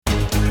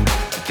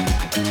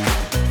Hi,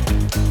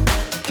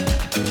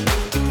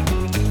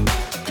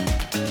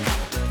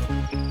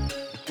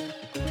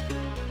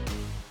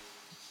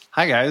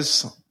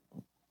 guys.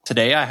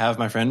 Today I have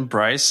my friend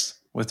Bryce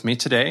with me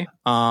today.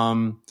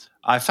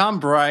 I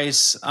found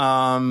Bryce.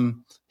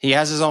 He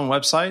has his own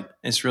website.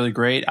 It's really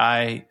great.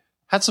 I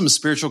had some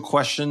spiritual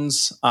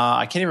questions.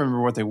 I can't even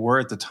remember what they were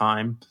at the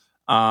time,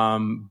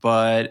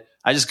 but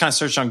I just kind of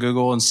searched on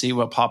Google and see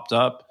what popped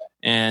up.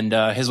 And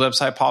his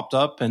website popped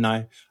up, and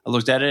I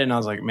looked at it, and I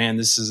was like, man,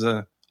 this is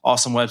an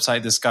awesome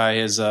website. This guy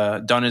has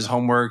done his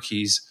homework.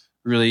 He's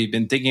really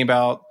been thinking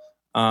about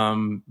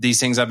these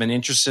things I've been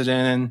interested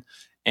in.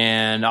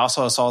 And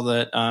also I saw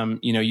that,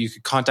 you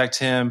could contact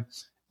him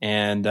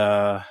and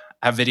have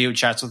video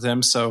chats with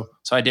him. So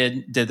I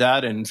did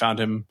that and found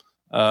him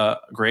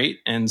great.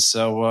 And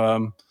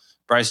so,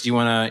 Bryce, do you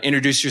want to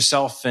introduce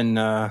yourself and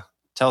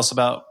tell us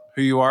about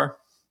who you are?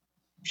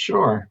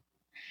 Sure.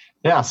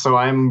 Yeah, so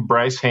I'm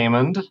Bryce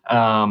Haymond.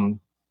 I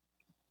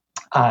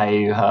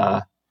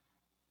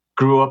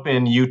grew up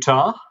in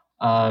Utah,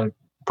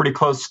 pretty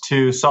close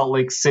to Salt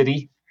Lake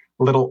City,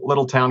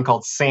 little town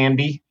called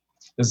Sandy.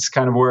 This is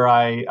kind of where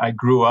I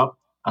grew up.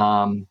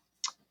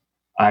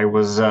 I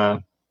was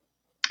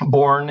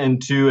born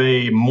into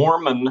a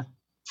Mormon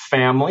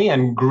family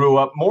and grew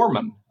up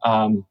Mormon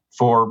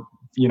for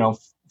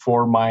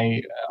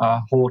my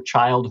whole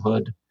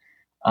childhood.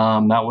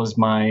 That was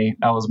my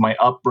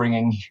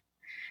upbringing.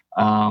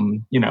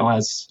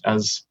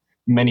 As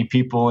many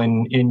people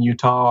in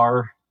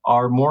Utah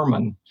are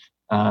Mormon,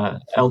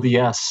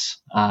 LDS,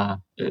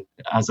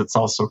 as it's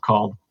also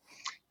called.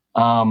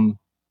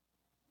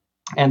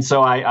 And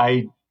so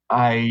I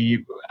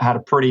had a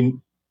pretty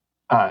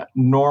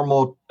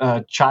normal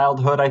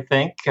childhood, I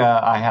think.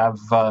 I have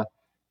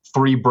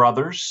 3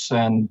 brothers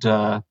and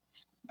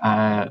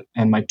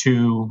my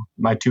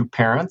two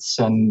parents,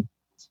 and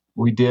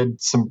we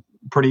did some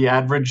pretty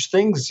average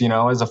things,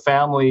 as a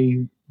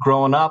family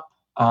growing up.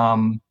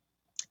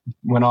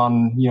 Went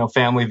on,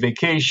 family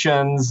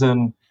vacations,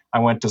 and I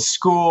went to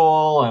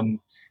school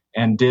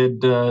and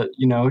did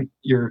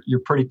your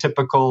pretty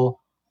typical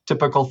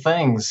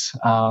things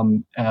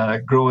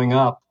growing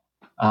up.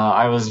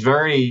 I was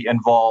very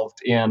involved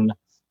in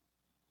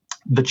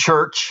the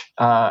church,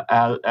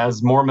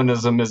 as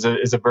Mormonism is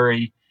a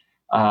very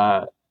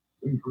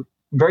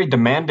very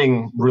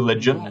demanding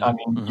religion. Mm-hmm. I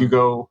mean, you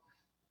go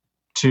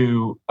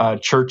to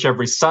church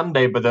every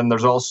Sunday, but then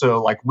there's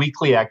also like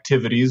weekly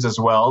activities as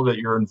well that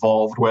you're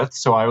involved with.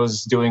 So I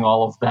was doing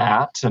all of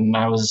that, and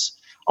I was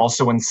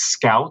also in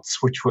Scouts,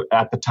 which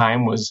at the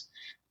time was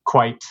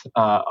quite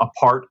a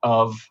part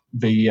of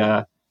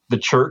the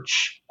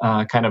church,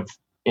 kind of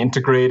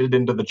integrated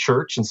into the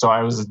church. And so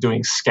I was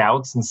doing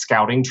Scouts and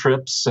scouting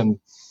trips. And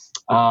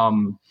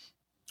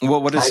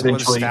what is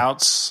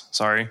Scouts?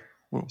 Sorry.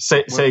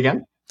 Say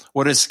again.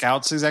 What is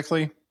Scouts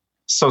exactly?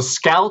 So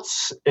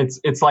Scouts,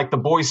 it's like the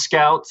Boy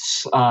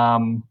Scouts,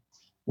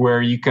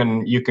 where you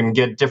can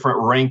get different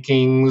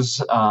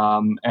rankings,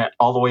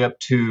 all the way up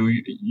to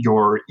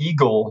your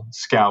Eagle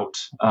Scout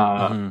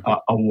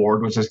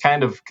award, which is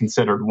kind of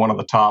considered one of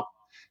the top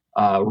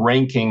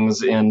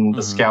rankings in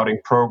the scouting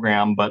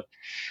program. But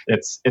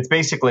it's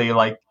basically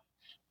like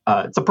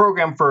it's a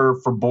program for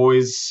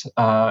boys,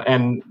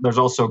 and there's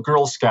also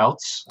Girl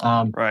Scouts.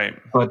 Right.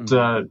 But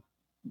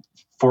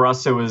for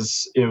us, it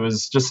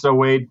was just a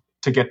way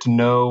to get to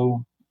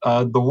know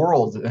the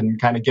world and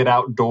kind of get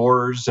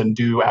outdoors and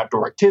do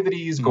outdoor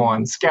activities, go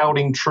on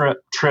scouting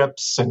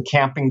trips and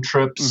camping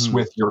trips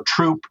with your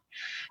troop,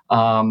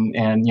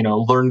 and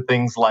learn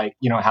things like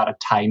how to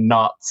tie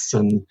knots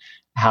and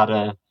how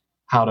to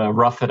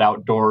rough it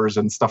outdoors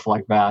and stuff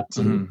like that,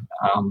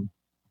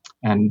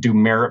 and do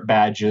merit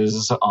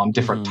badges on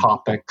different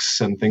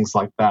topics and things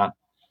like that.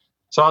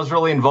 So I was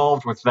really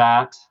involved with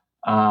that.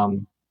 I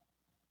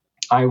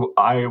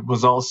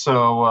was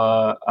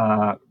also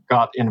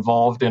got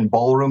involved in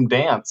ballroom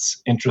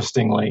dance,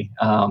 interestingly,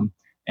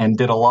 and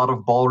did a lot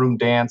of ballroom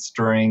dance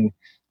during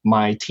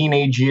my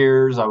teenage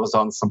years. I was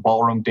on some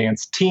ballroom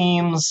dance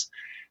teams.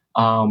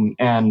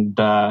 And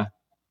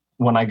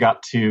when I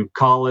got to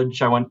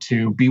college, I went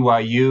to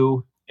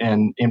BYU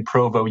in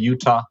Provo,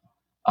 Utah,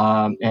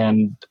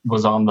 and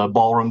was on the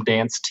ballroom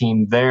dance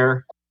team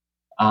there,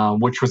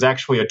 which was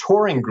actually a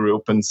touring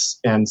group.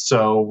 And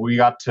so we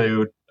got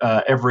to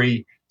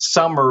every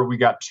summer we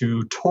got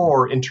to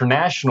tour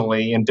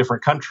internationally in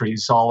different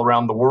countries all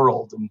around the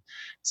world. And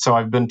so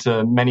I've been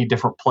to many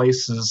different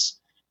places,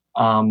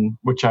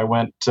 which I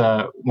went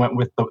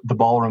with the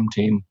ballroom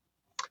team.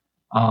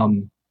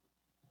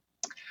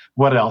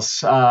 What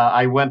else?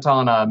 I went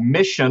on a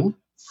mission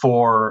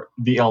for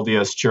the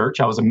LDS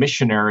Church. I was a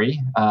missionary.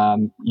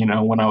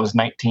 When I was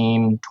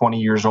 19, 20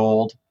 years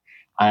old,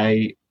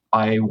 I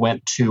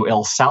went to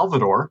El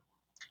Salvador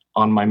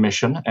on my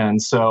mission.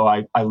 And so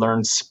I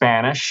learned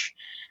Spanish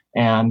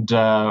and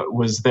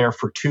was there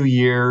for 2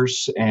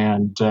 years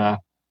and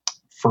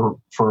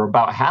for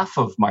about half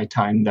of my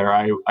time there,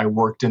 I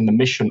worked in the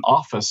mission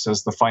office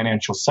as the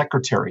financial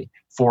secretary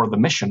for the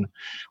mission,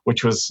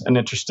 which was an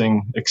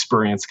interesting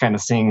experience, kind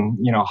of seeing,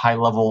 high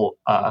level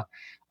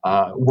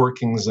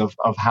workings of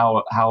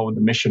how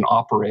the mission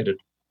operated.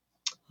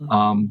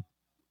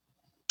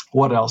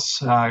 What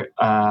else?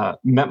 I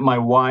met my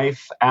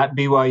wife at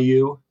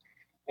BYU,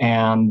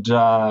 and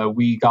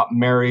we got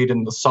married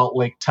in the Salt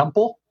Lake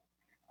Temple,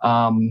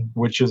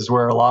 which is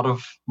where a lot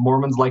of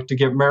Mormons like to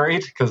get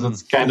married, because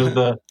it's kind of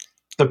the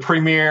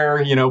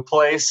premier,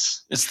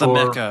 place. It's the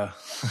Mecca.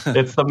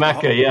 It's the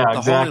Mecca, yeah, the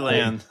exactly.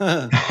 Holy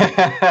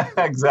Land.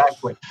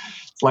 Exactly.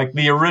 It's like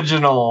the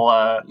original,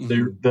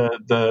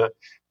 the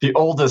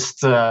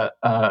oldest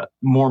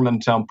Mormon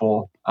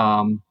temple,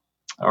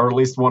 or at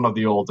least one of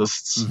the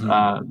oldest.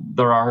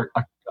 There are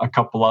a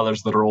couple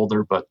others that are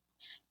older, but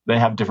they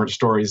have different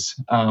stories.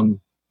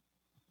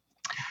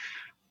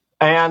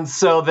 And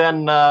so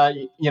then,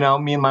 me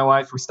and my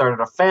wife, we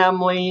started a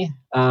family.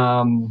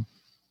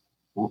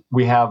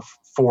 We have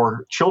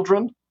 4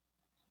 children.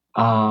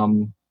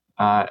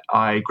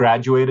 I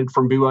graduated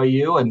from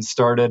BYU and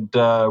started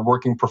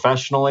working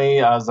professionally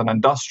as an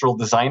industrial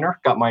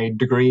designer, got my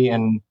degree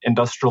in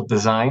industrial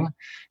design.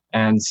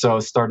 And so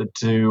started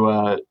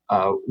to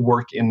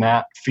work in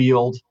that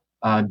field,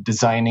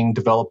 designing,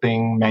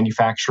 developing,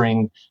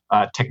 manufacturing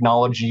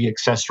technology,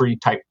 accessory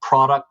type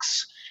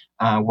products.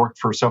 Worked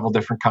for several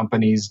different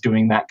companies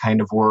doing that kind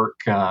of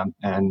work,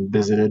 and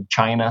visited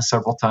China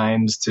several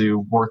times to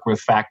work with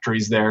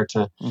factories there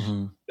to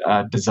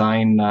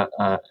design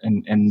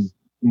and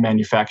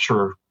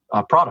manufacture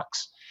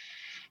products.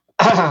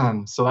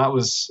 So that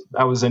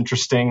was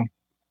interesting.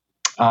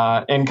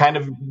 And kind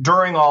of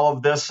during all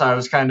of this, I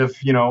was kind of,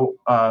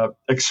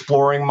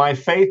 exploring my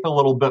faith a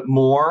little bit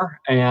more.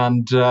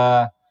 And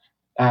I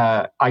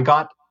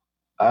got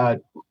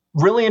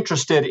really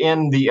interested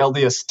in the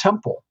LDS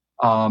Temple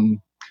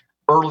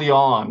early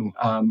on,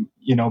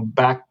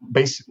 back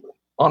basically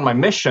on my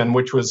mission,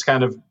 which was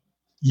kind of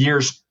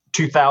years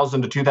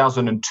 2000 to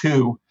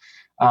 2002.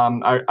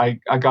 I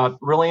got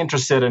really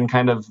interested in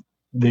kind of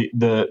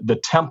the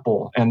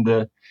temple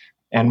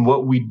and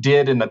what we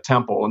did in the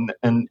temple.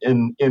 And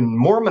in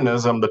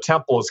Mormonism, the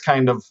temple is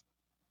kind of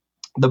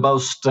the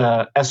most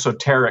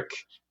esoteric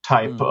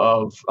type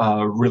of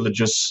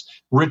religious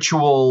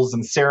rituals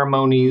and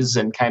ceremonies,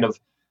 and kind of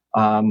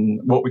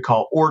what we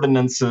call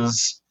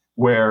ordinances,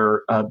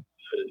 where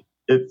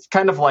it's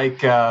kind of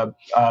like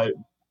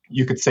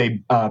you could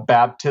say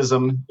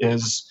baptism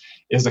is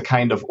a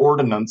kind of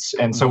ordinance.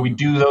 And so we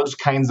do those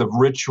kinds of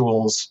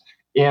rituals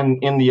in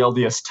the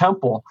LDS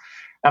Temple.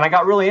 And I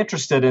got really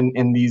interested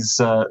in these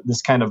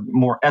this kind of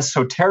more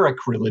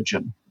esoteric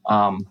religion,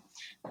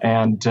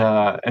 and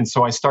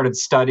so I started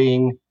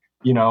studying,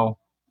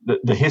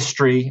 the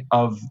history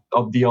of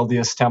the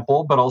LDS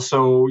Temple, but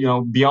also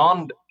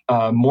beyond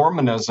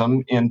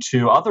Mormonism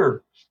into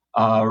other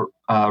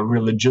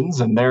religions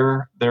and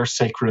their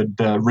sacred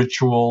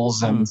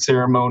rituals and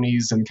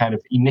ceremonies and kind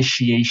of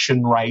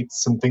initiation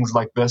rites and things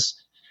like this.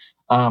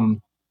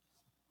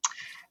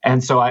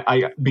 And so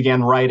I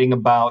began writing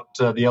about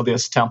the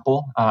LDS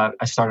Temple.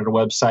 I started a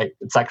website.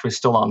 It's actually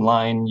still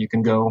online. You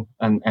can go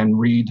and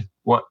read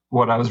what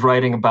I was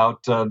writing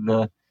about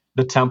the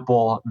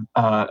temple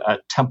at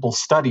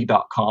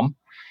templestudy.com,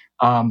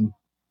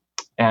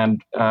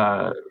 and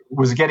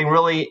was getting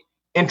really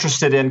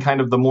interested in kind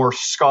of the more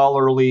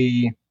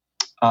scholarly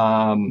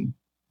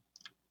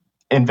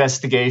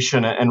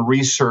investigation and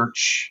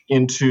research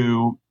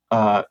into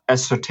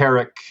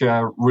esoteric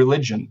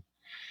religion.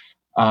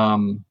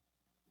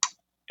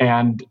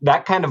 And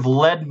that kind of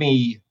led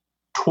me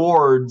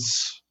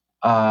towards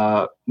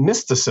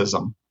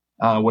mysticism,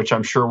 which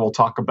I'm sure we'll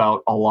talk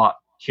about a lot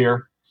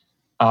here.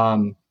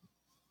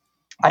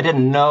 I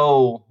didn't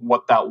know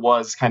what that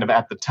was kind of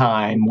at the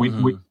time.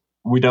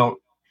 We don't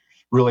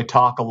really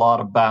talk a lot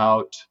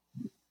about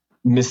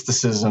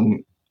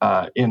mysticism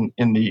in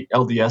the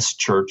LDS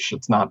Church.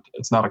 It's not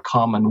a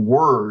common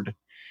word,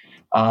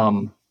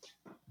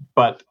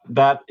 but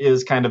that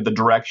is kind of the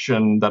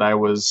direction that I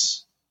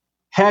was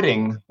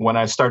heading when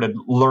I started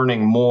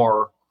learning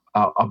more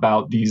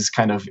about these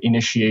kind of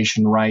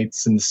initiation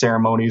rites and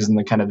ceremonies and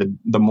the kind of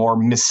the more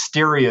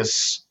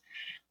mysterious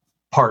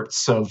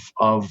parts of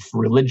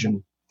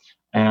religion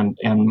and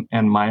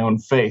my own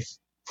faith.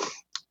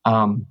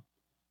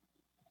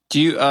 Do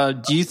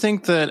you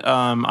think that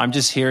I'm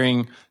just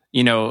hearing,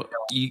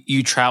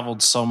 you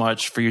traveled so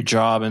much for your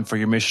job and for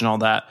your mission, all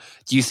that.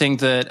 Do you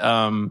think that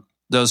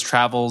those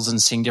travels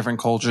and seeing different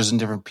cultures and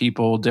different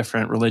people,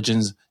 different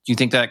religions, do you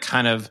think that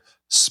kind of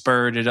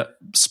spurred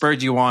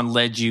you on,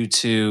 led you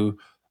to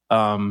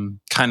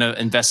kind of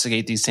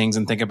investigate these things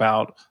and think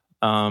about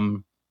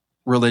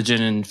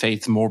religion and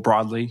faith more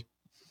broadly?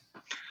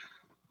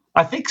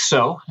 I think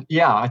so.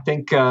 Yeah, I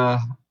think the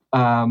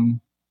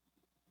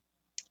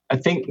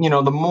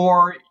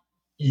more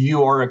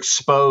you are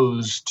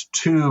exposed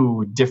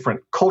to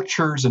different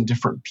cultures and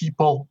different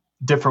people,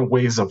 different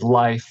ways of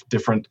life,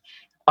 different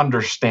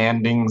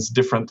understandings,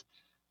 different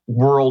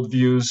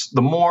worldviews,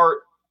 the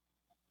more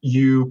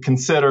you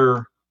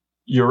consider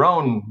your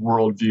own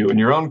worldview and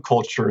your own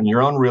culture and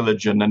your own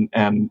religion,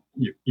 and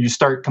you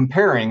start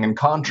comparing and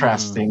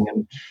contrasting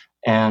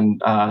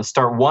and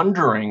start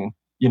wondering,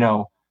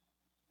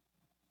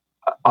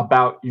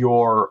 about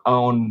your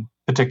own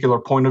particular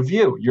point of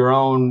view, your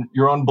own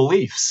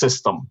belief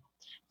system.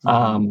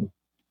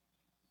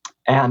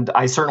 And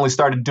I certainly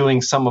started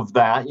doing some of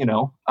that,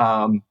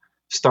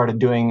 started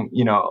doing,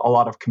 a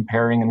lot of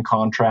comparing and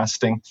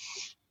contrasting.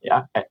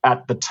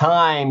 At the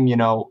time,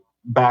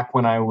 back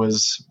when I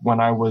was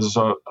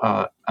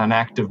an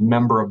active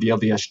member of the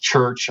LDS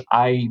Church,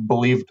 I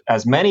believed,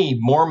 as many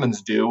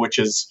Mormons do, which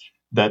is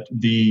that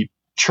the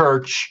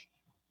church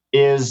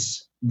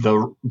is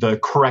the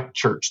correct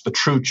church, the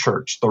true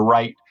church, the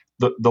right,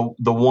 the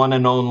one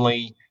and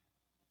only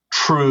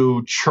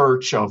true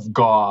church of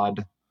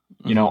God,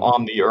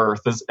 on the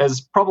earth,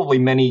 as probably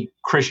many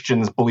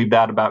Christians believe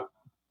that about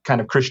kind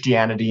of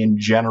Christianity in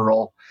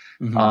general.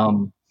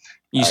 You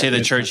say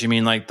the church, you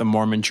mean like the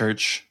Mormon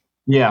church?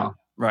 Yeah.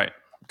 Right.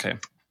 Okay.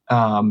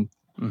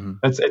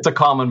 It's a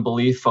common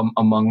belief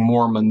among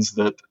Mormons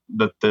that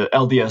the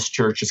LDS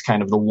Church is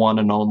kind of the one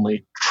and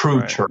only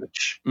true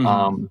church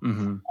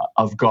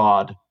of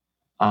God,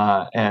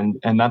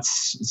 and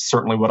that's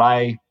certainly what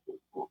I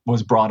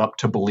was brought up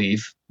to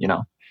believe.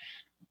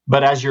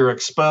 But as you're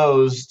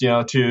exposed,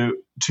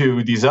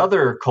 to these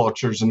other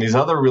cultures and these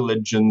other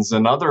religions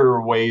and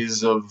other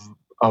ways of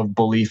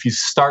belief, you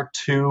start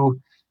to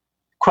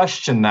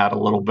question that a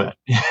little bit.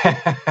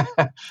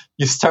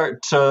 You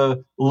start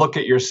to look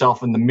at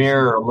yourself in the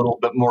mirror a little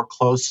bit more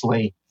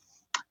closely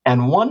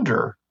and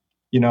wonder,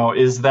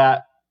 is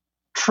that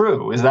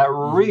true? Is that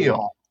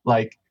real?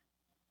 Like,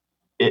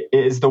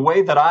 is the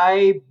way that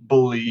I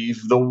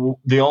believe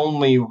the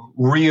only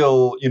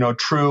real,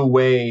 true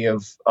way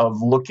of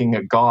looking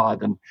at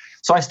God? And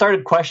so I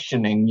started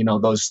questioning,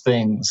 those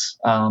things,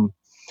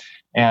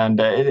 and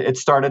it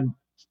started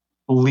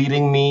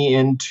leading me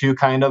into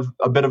kind of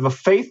a bit of a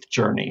faith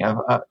journey.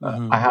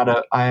 I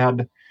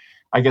had,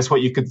 I guess,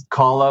 what you could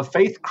call a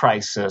faith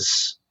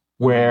crisis,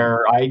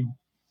 where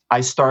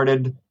I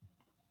started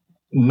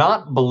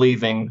not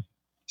believing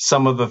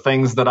some of the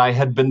things that I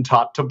had been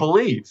taught to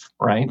believe.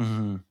 Right.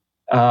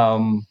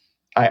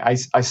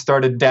 I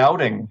started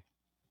doubting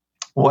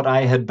what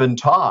I had been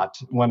taught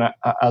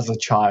as a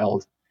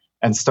child,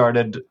 and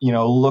started,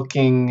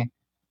 looking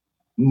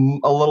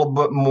a little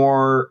bit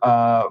more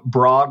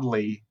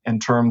broadly in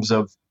terms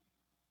of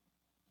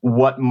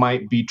what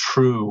might be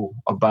true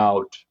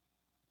about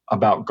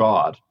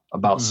God,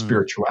 about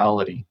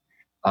spirituality,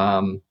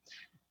 and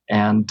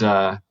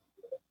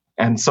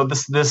so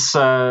this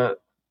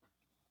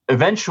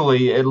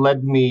eventually it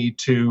led me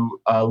to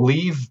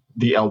leave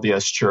the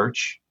LDS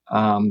Church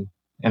in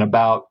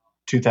about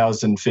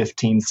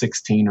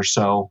 2015-16 or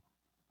so.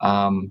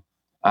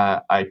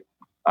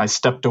 I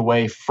stepped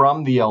away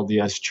from the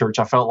LDS Church.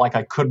 I felt like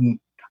I couldn't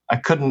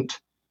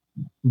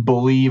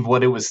believe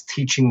what it was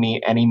teaching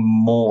me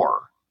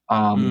anymore.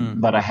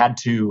 That I had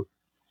to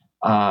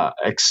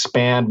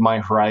expand my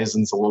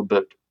horizons a little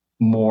bit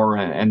more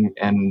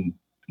and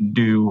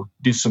do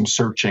some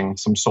searching,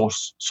 some soul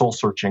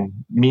searching.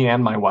 Me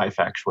and my wife,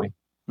 actually.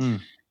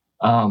 And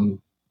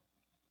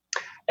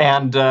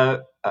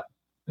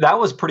that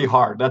was pretty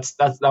hard.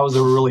 That was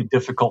a really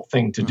difficult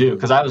thing to do,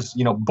 because I was,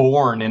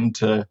 born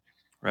into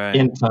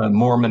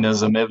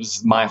Mormonism. It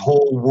was my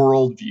whole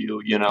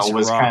worldview,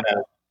 was kind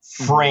of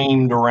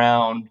framed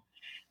around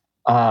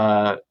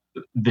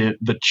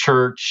the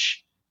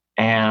church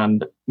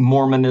and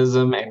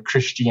Mormonism and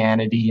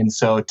Christianity, and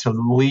so to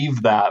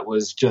leave that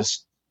was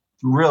just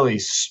really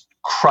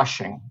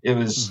crushing. It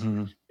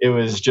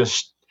was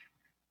just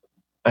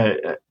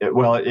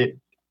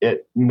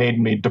it made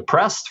me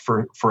depressed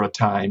for a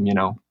time,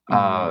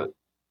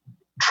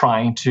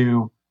 trying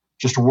to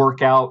just work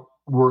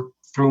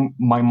through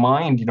my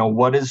mind,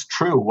 what is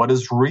true, what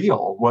is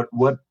real,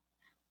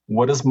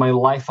 what is my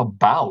life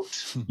about,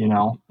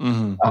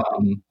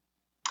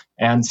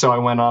 and so I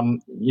went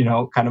on,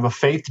 kind of a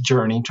faith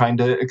journey, trying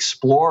to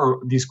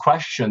explore these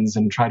questions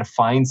and try to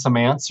find some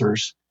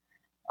answers.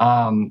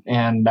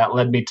 And that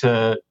led me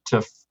to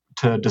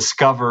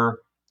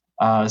discover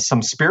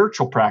some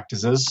spiritual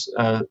practices,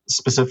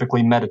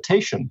 specifically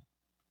meditation,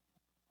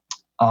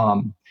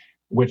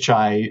 which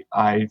I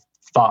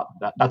thought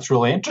that's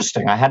really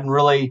interesting. I hadn't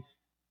really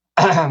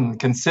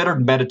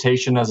considered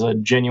meditation as a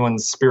genuine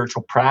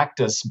spiritual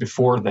practice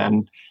before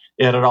then.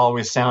 It had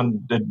always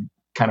sounded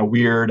kind of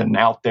weird and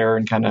out there,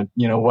 and kind of,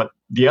 what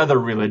the other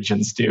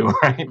religions do,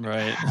 right?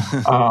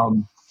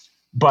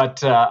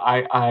 But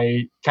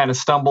I kind of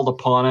stumbled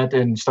upon it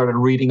and started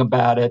reading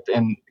about it,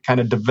 and kind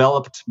of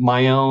developed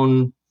my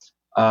own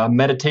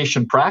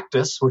meditation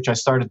practice, which I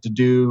started to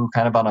do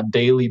kind of on a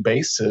daily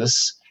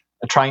basis,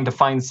 trying to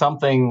find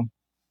something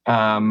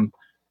that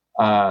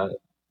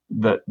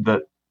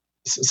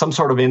some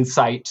sort of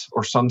insight,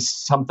 or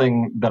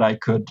something that I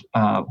could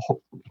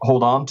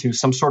hold on to,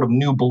 some sort of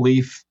new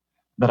belief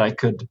that I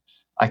could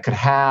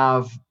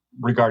have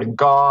regarding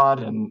God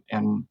and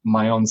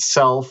my own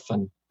self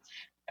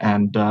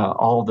and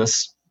all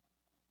this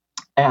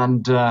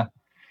And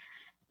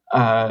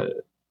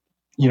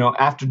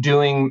after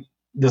doing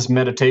this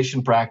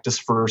meditation practice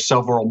for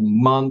several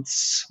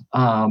months,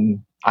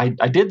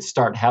 I did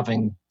start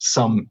having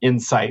some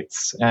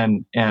insights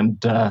and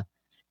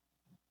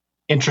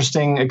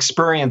interesting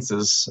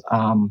experiences,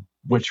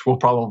 which we'll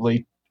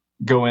probably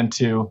go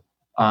into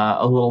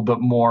a little bit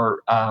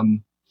more.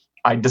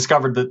 I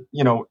discovered that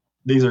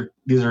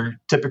these are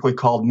typically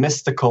called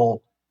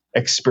mystical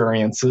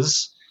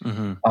experiences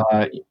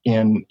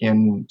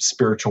in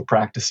spiritual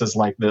practices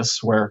like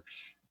this, where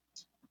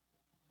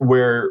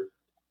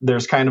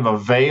there's kind of a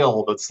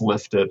veil that's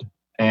lifted,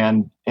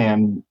 and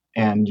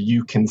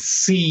you can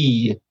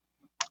see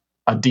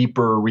a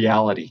deeper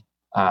reality.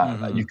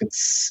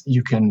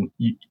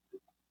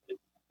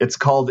 It's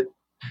called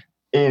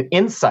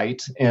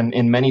insight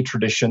in many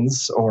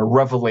traditions, or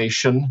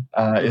revelation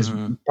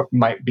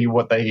might be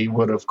what they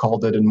would have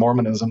called it in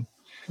Mormonism.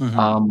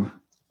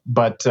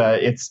 But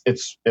it's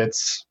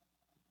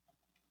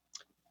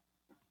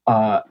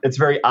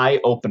very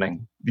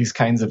eye-opening, these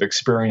kinds of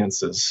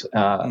experiences.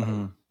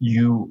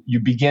 You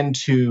begin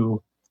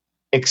to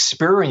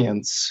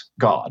experience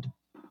God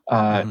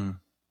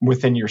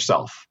within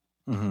yourself,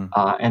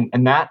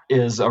 and that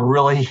is a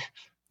really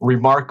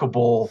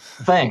remarkable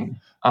thing.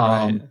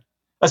 Right.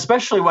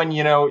 Especially when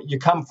you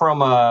come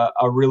from a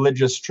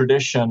religious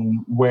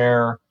tradition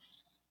where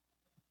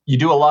you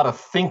do a lot of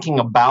thinking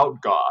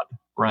about God,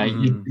 right?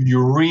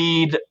 You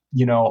read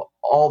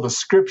all the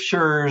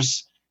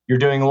scriptures. You're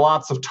doing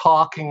lots of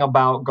talking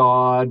about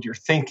God. You're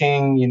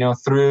thinking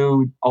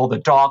through all the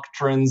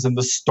doctrines and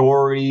the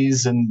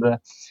stories, and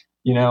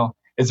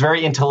it's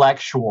very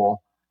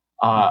intellectual,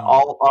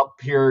 all up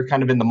here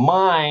kind of in the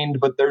mind,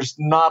 but there's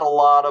not a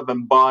lot of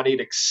embodied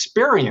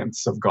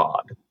experience of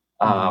God.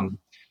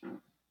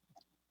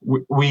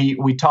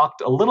 We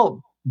talked a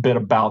little bit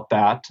about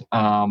that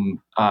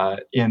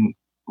in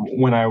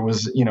when I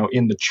was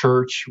in the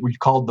church. We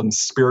called them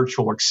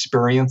spiritual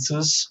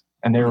experiences,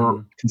 and they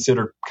were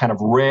considered kind of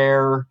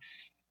rare,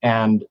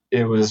 and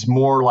it was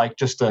more like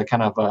just a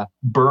kind of a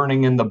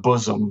burning in the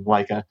bosom,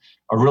 like a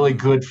really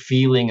good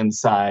feeling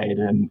inside,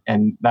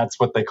 and that's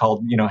what they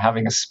called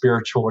having a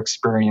spiritual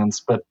experience.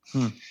 But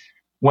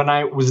when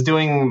I was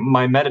doing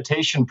my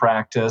meditation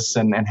practice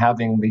and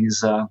having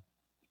these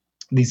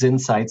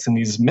insights and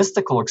these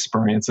mystical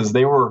experiences,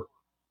 they were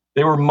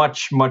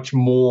much, much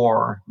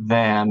more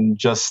than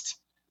just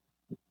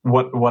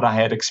what I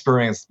had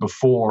experienced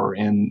before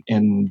in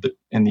the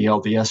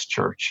LDS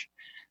church.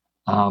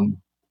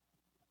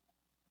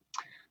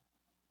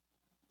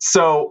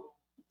 So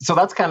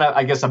that's kind of,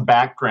 I guess, a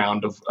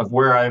background of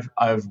where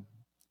I've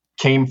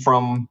came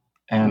from,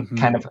 and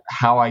kind of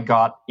how I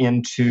got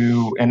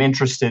into and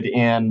interested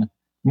in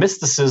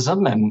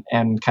mysticism,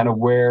 and kind of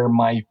where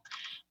my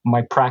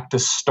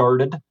practice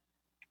started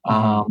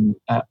of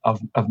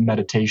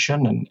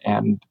meditation,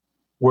 and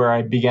where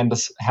I began to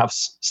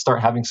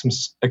start having some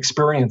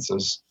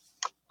experiences,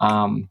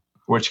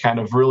 which kind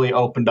of really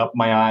opened up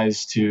my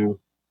eyes to,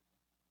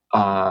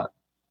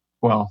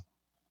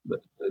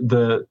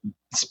 the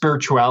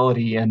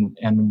spirituality and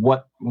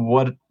what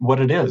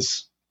it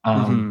is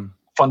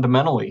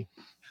fundamentally.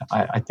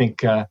 I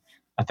think I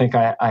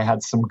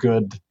had some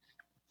good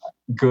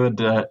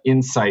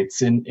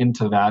insights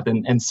into that,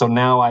 and so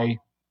now I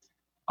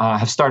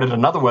have started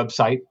another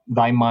website,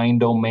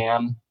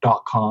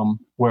 thymindoman.com,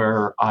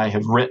 where I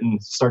have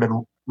started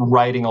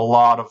writing a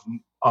lot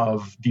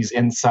of these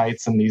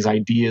insights and these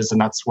ideas, and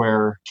that's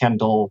where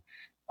Kendall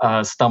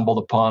stumbled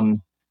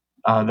upon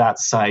that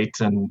site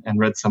and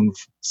read some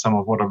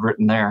of what I've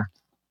written there.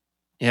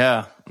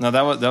 Yeah, no,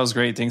 that was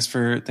great. Thanks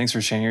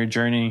for sharing your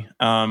journey.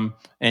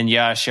 And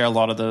yeah, I share a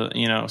lot of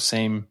the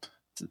same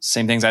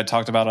things I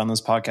talked about on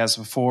this podcast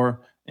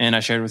before, and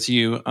I shared with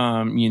you.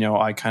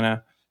 I kind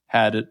of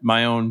had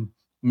my own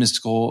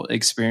mystical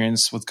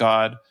experience with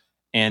God,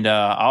 and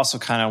I also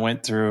kind of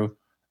went through.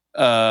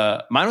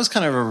 Mine was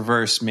kind of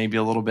reversed, maybe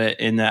a little bit,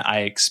 in that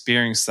I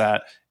experienced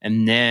that,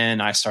 and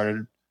then I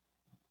started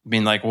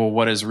being like, well,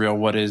 what is real?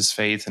 What is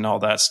faith? And all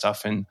that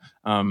stuff. And,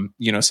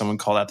 someone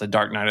called that the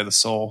dark night of the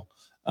soul.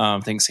 I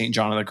think St.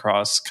 John of the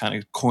Cross kind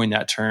of coined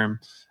that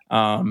term,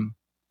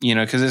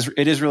 because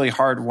it is really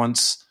hard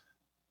once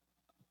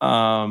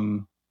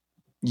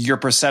your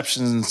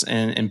perceptions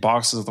and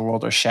boxes of the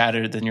world are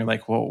shattered. Then you're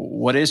like, well,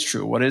 what is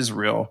true? What is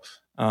real?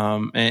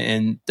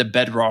 And the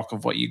bedrock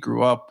of what you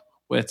grew up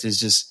with is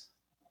just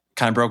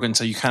kind of broken.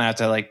 So you kind of have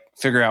to like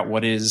figure out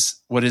what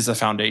is the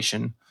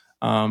foundation.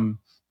 And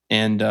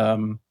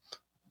so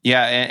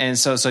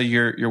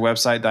your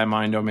website, Thy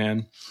Mind, Oh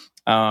Man,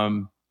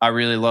 I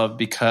really love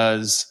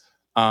because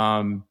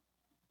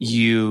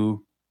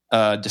you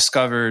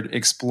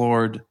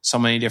explored so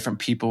many different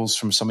peoples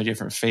from so many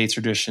different faith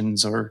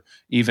traditions, or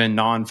even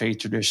non-faith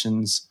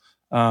traditions,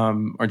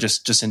 or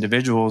just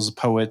individuals,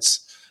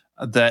 poets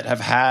that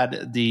have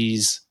had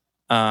these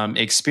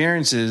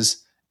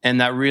experiences,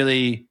 and that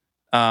really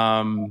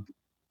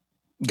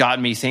got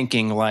me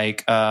thinking,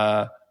 like,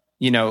 kind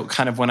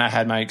of when I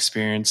had my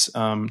experience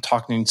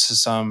talking to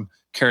some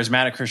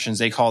charismatic Christians,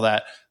 they call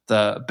that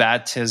the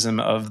baptism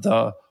of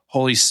the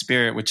Holy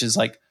Spirit, which is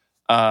like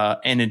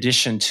in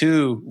addition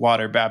to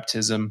water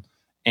baptism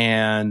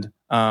and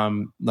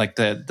like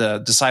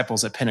the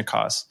disciples at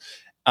Pentecost.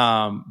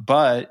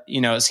 But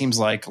it seems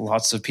like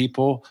lots of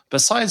people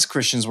besides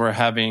Christians were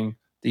having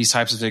these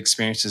types of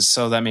experiences.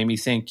 So that made me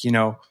think,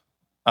 if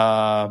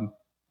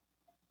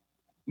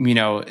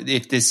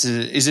this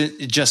is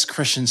it just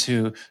Christians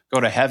who go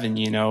to heaven,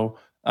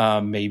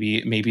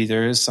 maybe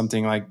there is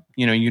something like,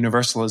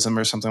 universalism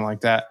or something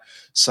like that.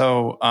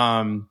 So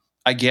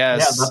I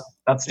guess,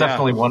 that's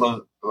definitely one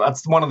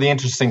of the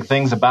interesting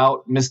things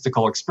about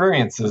mystical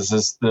experiences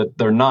is that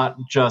they're not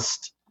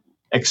just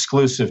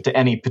exclusive to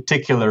any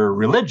particular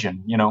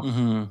religion.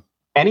 Mm-hmm.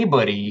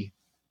 Anybody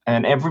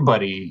and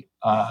everybody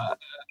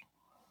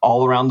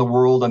all around the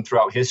world and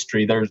throughout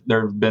history, there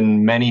have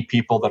been many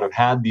people that have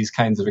had these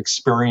kinds of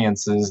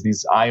experiences,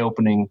 these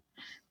eye-opening,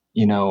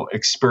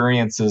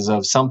 experiences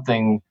of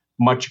something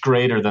much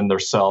greater than their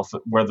self,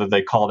 whether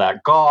they call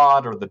that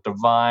God or the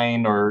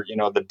divine or,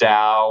 the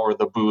Tao or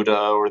the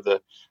Buddha or the,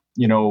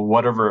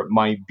 whatever it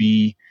might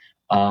be,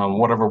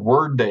 whatever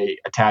word they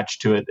attach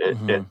to it.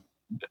 Mm-hmm.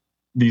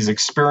 These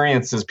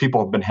experiences,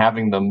 people have been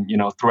having them,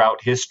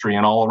 throughout history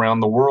and all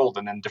around the world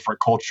and in different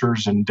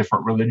cultures and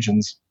different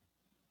religions.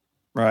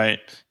 Right.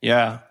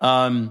 Yeah.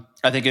 I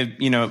think it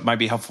might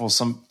be helpful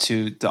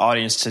to the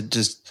audience to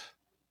just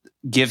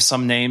give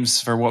some names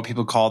for what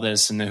people call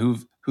this and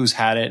who's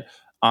had it.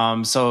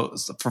 So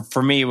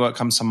for me, what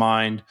comes to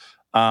mind,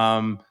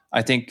 I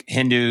think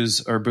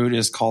Hindus or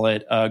Buddhists call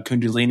it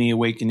Kundalini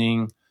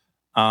awakening.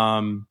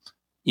 There's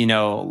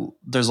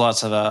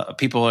lots of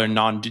people in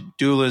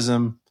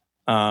non-dualism.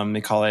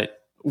 They call it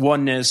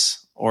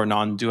oneness or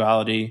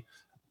non-duality.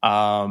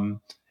 And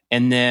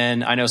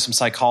then I know some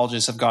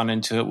psychologists have gone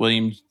into it.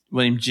 William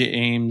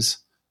James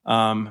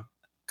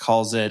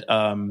calls it.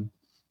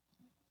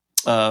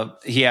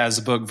 He has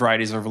a book,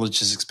 Varieties of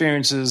Religious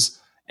Experiences,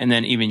 and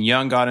then even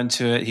Jung got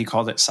into it. He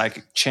called it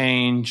psychic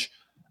change.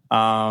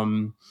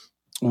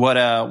 What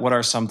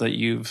are some that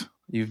you've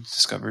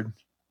discovered?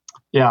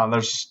 Yeah,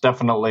 there's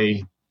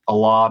definitely a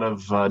lot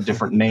of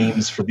different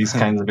names for these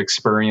kinds of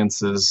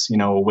experiences.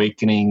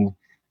 Awakening.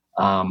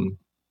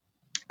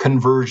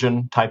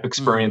 Conversion type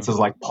experiences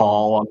like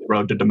Paul on the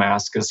road to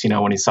Damascus,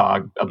 when he saw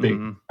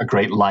a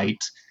great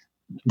light,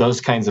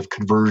 those kinds of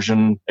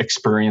conversion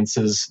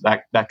experiences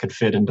that could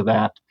fit into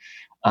that.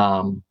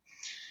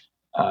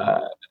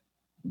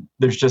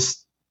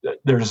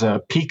 There's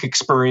peak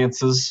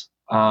experiences.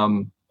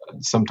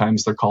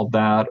 Sometimes they're called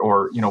that,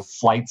 or,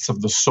 flights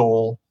of the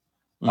soul,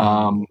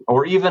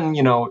 or even,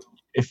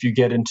 if you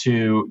get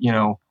into,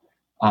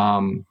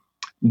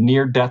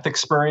 near-death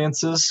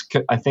experiences,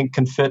 I think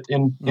can fit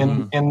in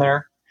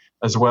there,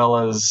 as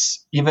well as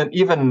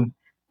even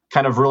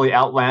kind of really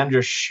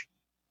outlandish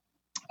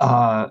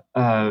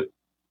alien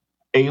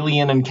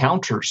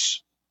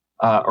encounters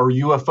or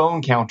UFO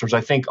encounters.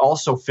 I think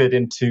also fit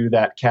into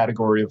that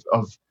category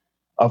of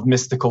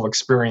mystical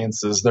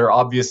experiences. They're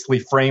obviously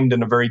framed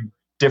in a very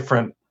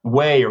different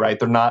way, right?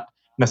 They're not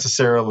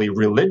necessarily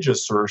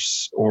religious or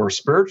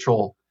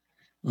spiritual.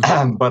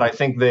 But I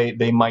think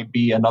they might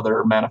be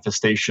another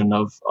manifestation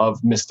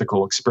of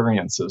mystical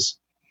experiences.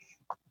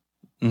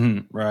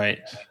 Mm-hmm, right.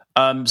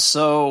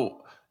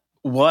 So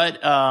what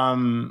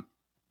do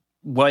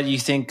you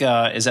think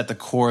is at the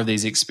core of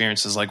these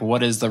experiences? Like,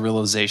 what is the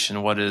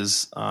realization? What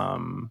is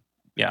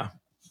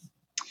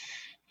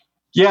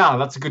Yeah,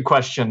 that's a good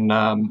question.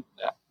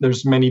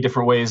 There's many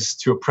different ways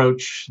to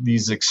approach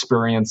these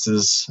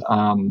experiences,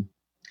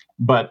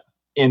 but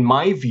in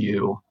my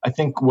view, I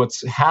think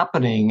what's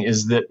happening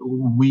is that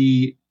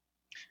we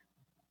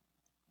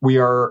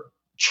are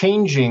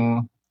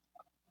changing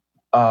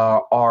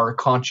our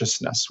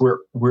consciousness.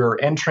 We're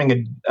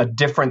entering a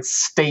different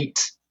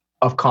state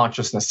of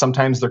consciousness.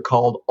 Sometimes they're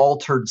called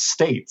altered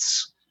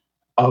states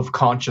of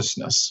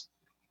consciousness.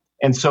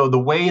 And so the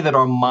way that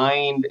our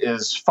mind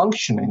is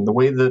functioning, the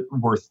way that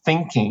we're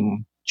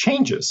thinking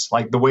changes.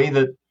 Like the way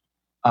that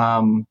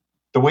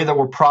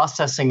we're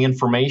processing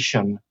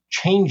information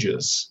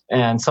changes,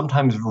 and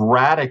sometimes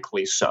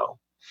radically so.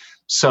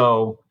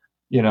 So,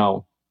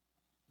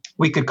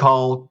 we could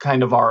call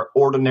kind of our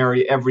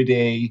ordinary,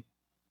 everyday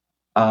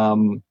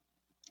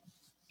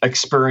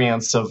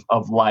experience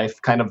of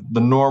life kind of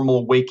the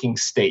normal waking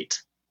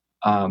state,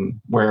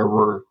 where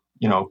we're,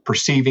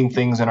 perceiving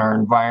things in our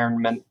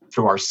environment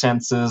through our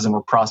senses, and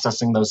we're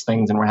processing those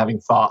things, and we're having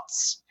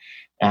thoughts,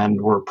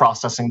 and we're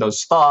processing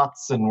those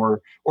thoughts, and we're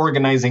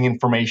organizing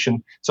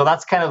information. So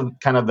that's kind of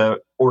the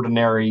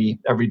ordinary,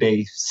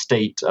 everyday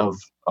state of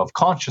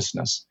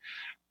consciousness.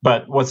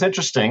 But what's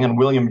interesting, and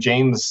William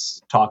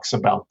James talks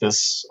about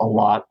this a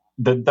lot,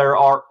 that there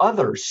are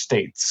other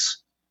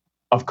states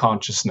of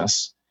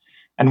consciousness,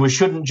 and we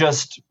shouldn't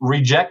just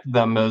reject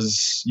them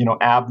as,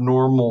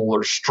 abnormal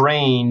or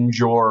strange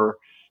or,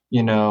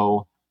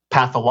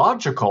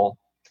 pathological.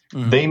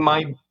 Mm-hmm. They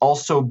might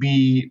also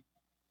be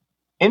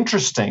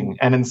interesting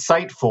and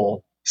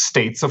insightful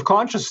states of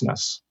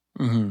consciousness,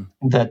 mm-hmm.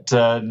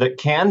 that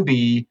can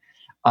be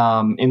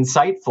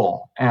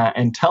insightful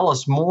and tell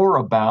us more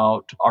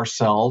about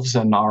ourselves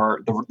and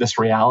this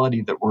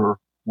reality that we're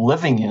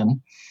living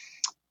in.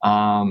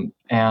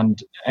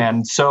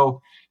 And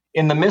so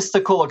in the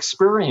mystical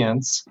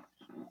experience,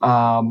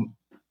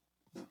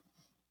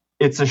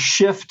 it's a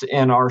shift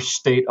in our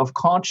state of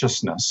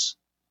consciousness.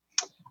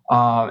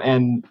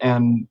 And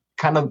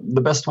kind of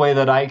the best way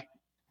that I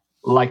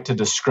like to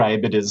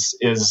describe it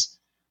is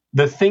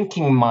the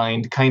thinking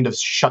mind kind of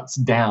shuts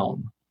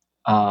down.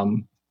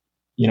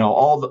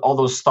 All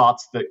those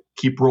thoughts that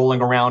keep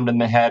rolling around in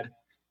the head.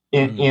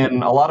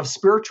 In a lot of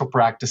spiritual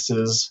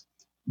practices,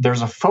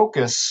 there's a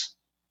focus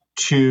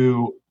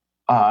to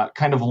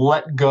kind of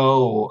let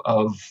go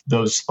of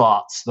those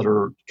thoughts that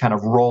are kind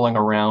of rolling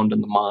around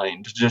in the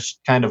mind. Just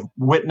kind of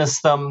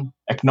witness them,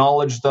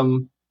 acknowledge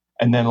them,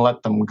 and then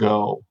let them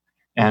go.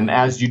 And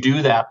as you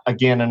do that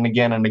again and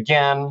again and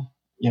again,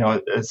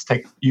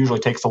 usually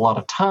takes a lot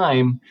of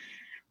time,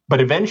 but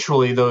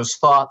eventually those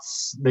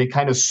thoughts, they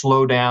kind of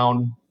slow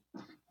down.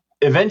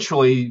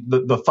 Eventually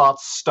the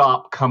thoughts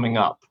stop coming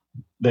up.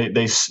 They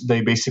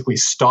basically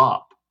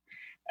stop.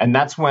 And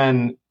that's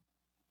when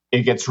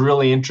it gets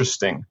really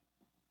interesting.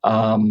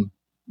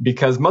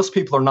 Because most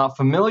people are not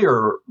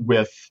familiar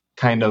with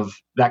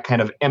that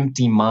kind of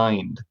empty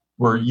mind.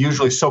 We're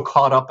usually so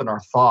caught up in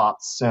our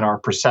thoughts and our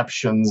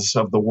perceptions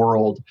of the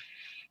world.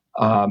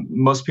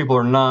 Most people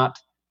are not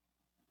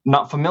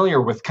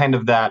familiar with kind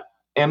of that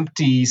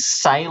empty,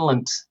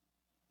 silent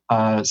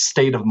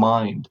state of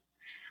mind.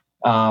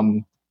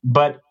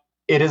 But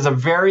it is a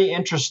very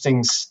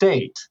interesting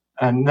state.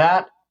 And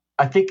that,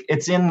 I think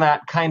it's in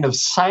that kind of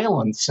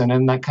silence and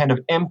in that kind of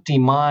empty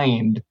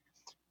mind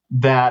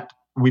that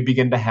we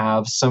begin to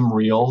have some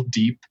real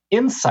deep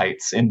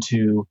insights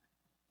into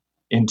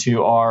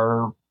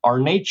our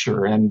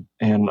nature and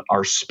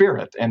our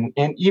spirit and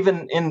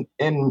even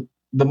in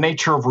the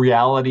nature of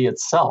reality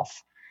itself.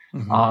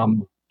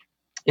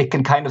 It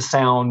can kind of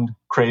sound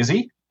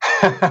crazy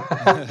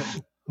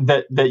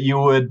that you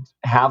would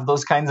have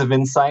those kinds of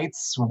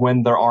insights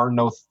when there are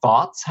no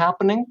thoughts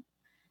happening.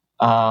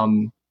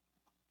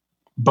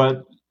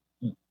 But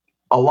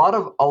a lot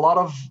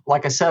of,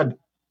 like I said,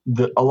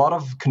 a lot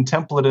of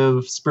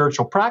contemplative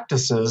spiritual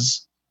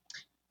practices,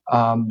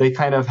 they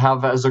kind of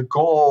have as a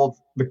goal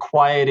the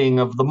quieting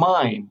of the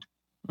mind.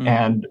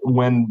 And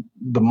when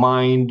the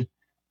mind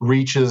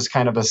reaches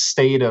kind of a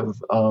state of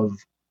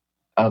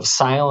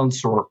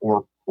silence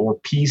or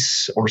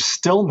peace or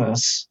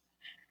stillness,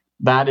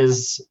 that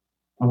is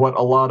what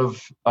a lot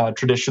of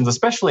traditions,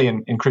 especially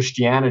in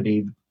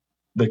Christianity,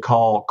 they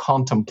call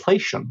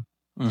contemplation.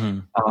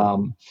 And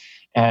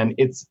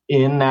it's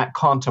in that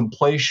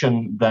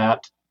contemplation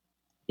that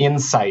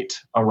insight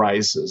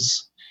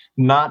arises,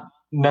 not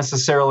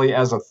necessarily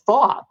as a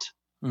thought,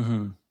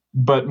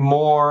 but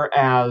more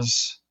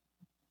as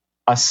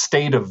a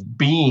state of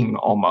being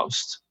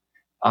almost.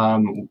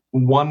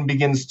 One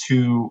begins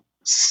to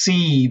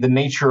see the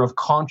nature of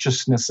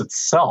consciousness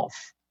itself,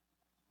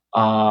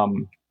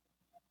 and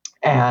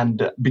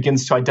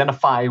begins to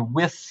identify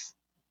with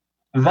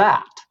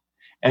that,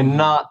 and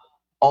not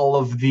all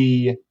of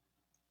the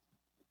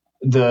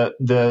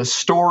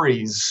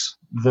stories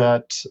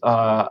that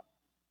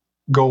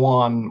go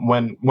on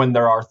when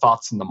there are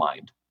thoughts in the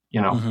mind.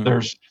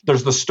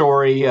 There's the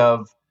story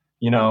of,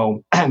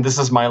 this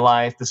is my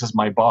life, this is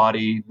my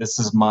body, these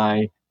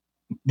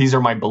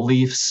are my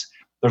beliefs.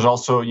 There's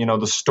also,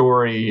 the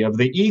story of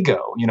the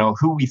ego,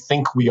 who we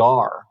think we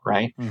are,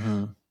 right?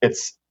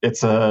 It's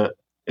a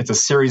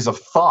series of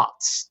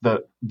thoughts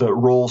that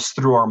rolls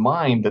through our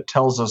mind that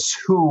tells us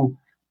who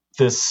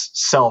this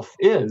self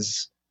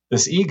is,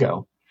 this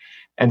ego.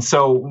 And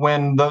so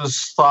when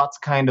those thoughts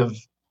kind of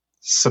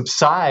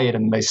subside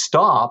and they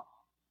stop,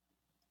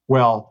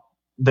 well,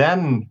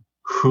 then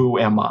who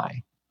am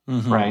I,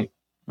 right?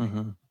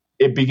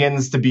 It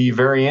begins to be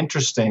very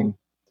interesting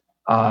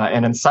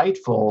and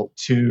insightful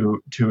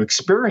to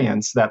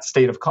experience that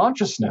state of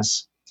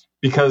consciousness,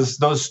 because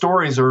those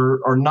stories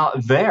are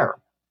not there.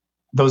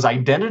 Those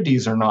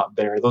identities are not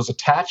there. Those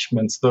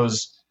attachments,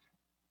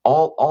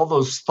 all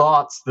those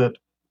thoughts that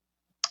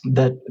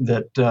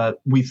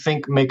we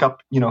think make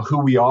up,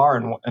 who we are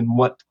and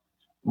what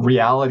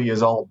reality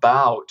is all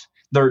about.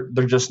 They're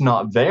just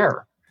not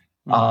there.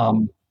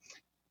 And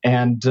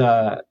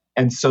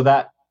so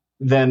that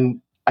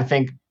then I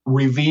think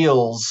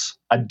reveals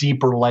a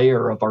deeper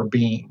layer of our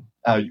being.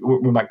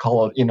 We might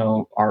call it,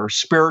 our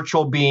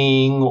spiritual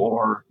being,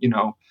 or,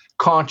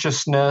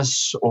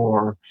 consciousness,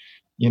 or,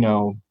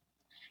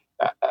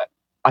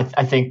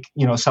 I think,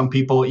 some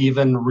people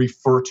even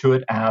refer to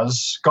it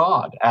as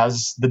God,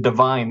 as the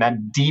divine,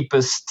 that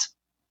deepest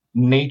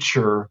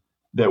nature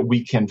that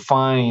we can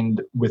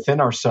find within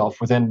ourselves,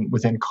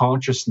 within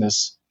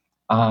consciousness.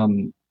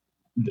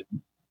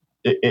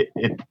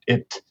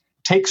 It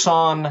takes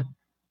on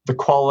the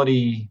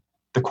qualities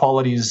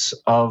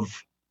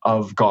of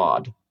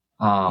God,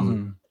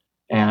 and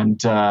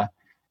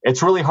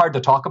it's really hard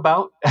to talk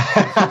about.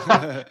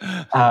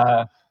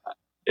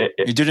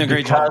 You're doing a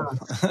great job.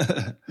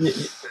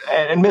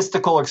 And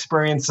mystical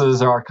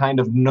experiences are kind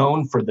of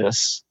known for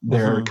this.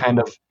 They're kind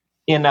of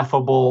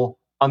ineffable,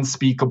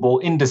 unspeakable,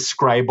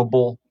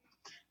 indescribable,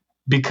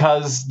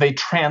 because they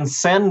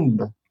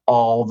transcend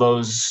all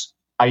those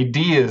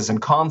ideas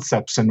and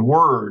concepts and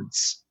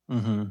words.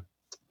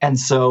 And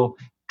so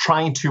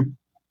trying to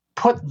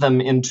put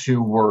them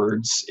into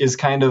words is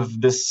kind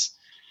of this,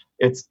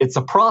 it's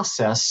a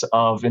process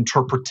of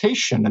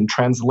interpretation and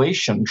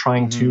translation,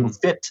 trying to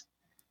fit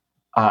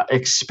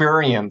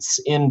experience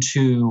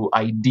into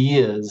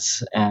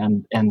ideas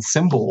and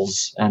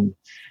symbols. And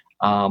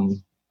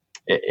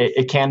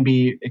it can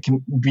be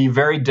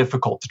very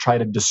difficult to try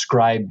to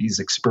describe these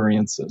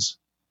experiences.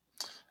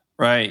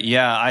 Right.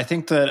 Yeah. I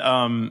think that,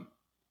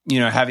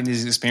 having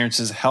these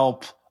experiences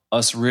help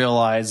us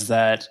realize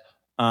that,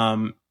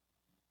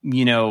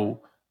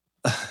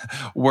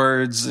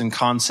 words and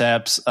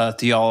concepts,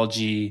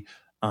 theology,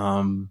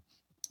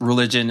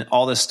 religion,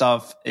 all this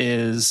stuff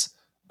is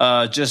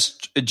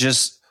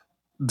just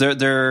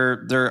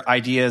their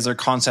ideas or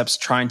concepts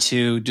trying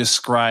to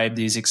describe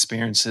these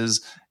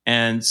experiences.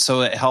 And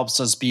so it helps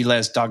us be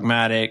less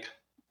dogmatic,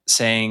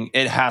 saying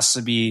it has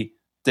to be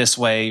this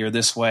way or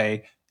this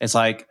way. It's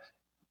like,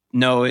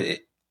 no,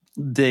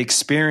 the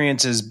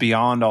experience is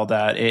beyond all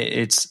that.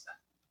 It's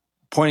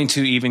pointing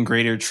to even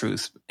greater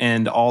truth.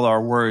 And all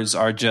our words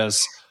are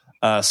just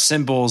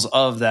symbols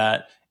of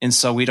that. And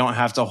so we don't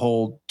have to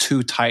hold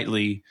too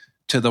tightly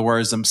to the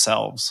words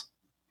themselves.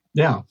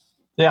 Yeah.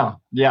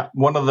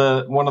 One of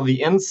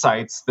the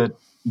insights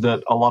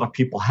that a lot of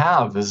people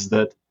have is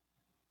that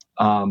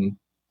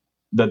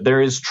that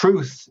there is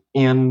truth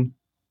in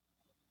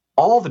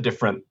all the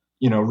different,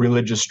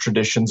 religious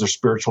traditions or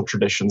spiritual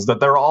traditions, that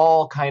they're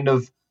all kind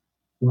of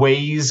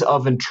ways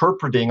of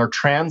interpreting or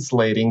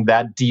translating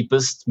that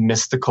deepest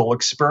mystical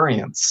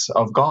experience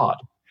of God.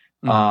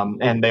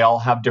 And they all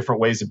have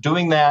different ways of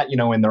doing that,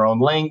 in their own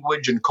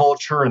language and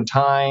culture and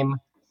time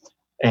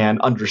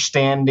and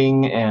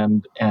understanding.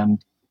 And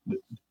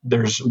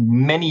there's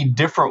many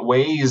different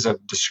ways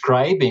of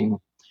describing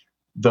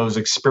those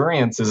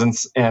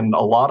experiences. And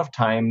a lot of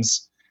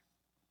times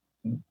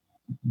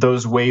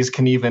those ways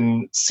can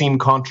even seem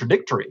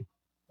contradictory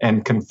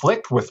and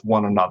conflict with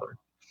one another.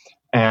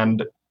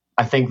 And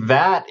I think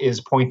that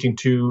is pointing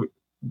to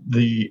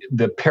the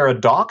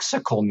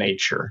paradoxical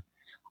nature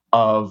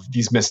of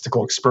these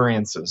mystical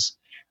experiences.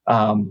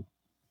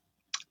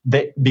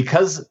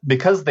 Because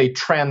they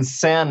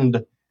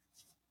transcend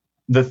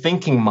the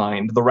thinking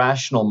mind, the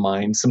rational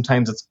mind.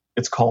 Sometimes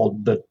it's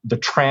called the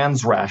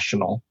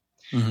trans-rational.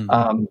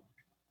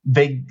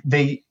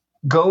 They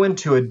go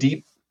into a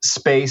deep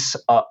space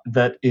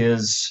that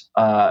is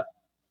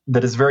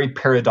very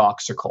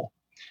paradoxical,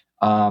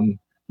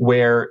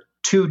 where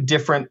two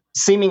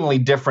seemingly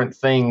different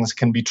things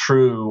can be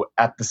true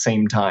at the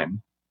same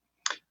time.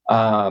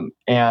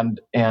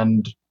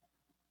 And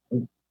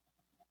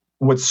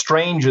what's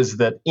strange is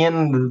that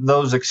in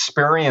those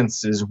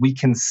experiences, we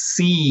can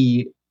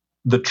see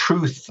the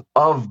truth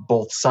of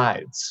both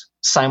sides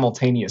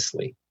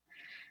simultaneously.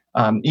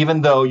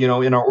 Even though,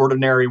 in our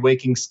ordinary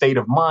waking state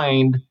of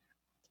mind,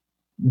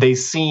 they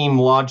seem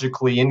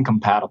logically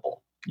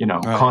incompatible,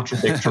 right.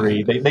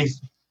 Contradictory. They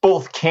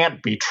both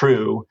can't be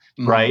true,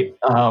 right?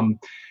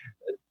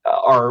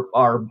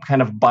 Our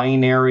kind of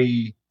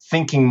binary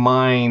thinking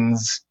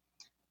minds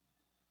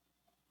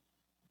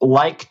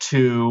like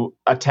to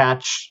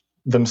attach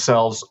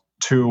themselves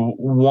to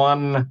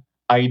one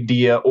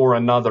idea or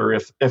another.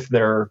 If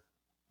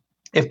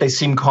they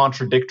seem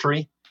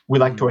contradictory, we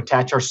like to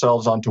attach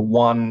ourselves onto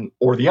one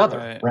or the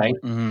other, right?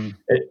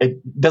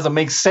 It doesn't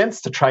make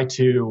sense to try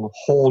to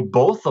hold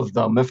both of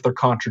them if they're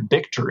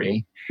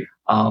contradictory.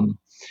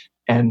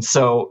 And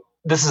so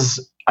this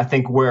is, I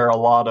think, where a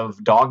lot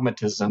of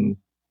dogmatism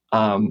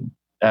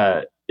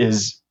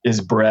is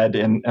bred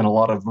in a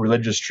lot of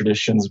religious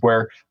traditions,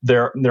 where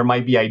there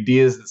might be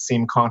ideas that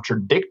seem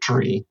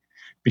contradictory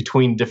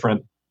between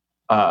different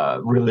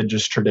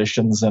religious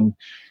traditions, and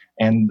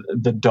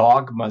the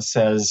dogma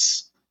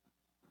says,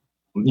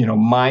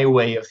 my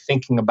way of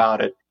thinking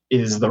about it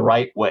is the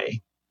right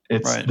way.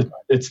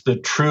 It's the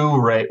true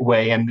right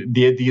way, and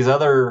these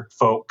other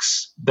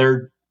folks,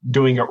 they're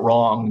doing it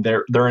wrong.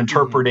 They're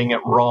interpreting it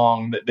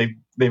wrong. That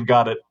they've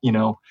got it,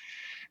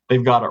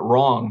 they've got it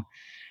wrong.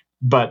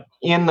 But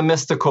in the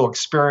mystical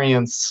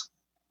experience,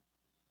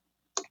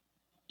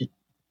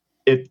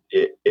 it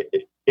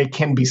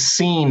can be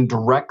seen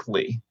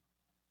directly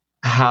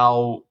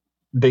how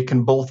they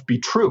can both be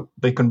true.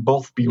 They can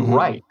both be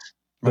right.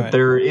 That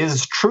there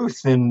is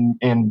truth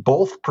in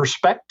both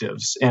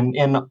perspectives, and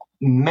in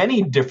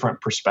many different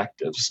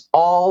perspectives,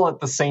 all at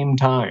the same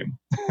time.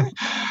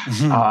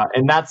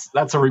 And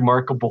that's a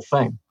remarkable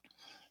thing.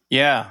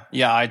 Yeah,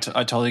 I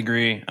totally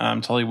agree.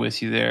 I'm totally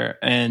with you there.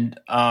 And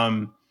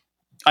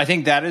I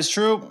think that is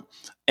true.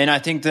 And I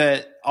think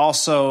that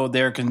also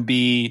there can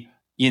be,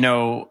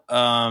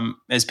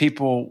 as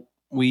people,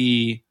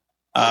 we're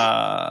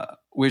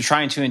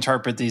trying to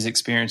interpret these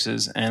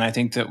experiences. And I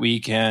think that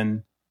we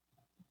can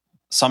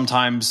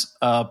sometimes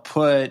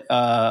put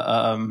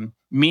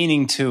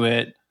meaning to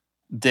it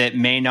that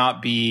may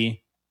not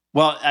be,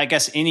 well, I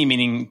guess any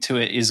meaning to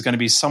it is going to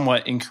be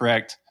somewhat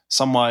incorrect,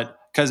 somewhat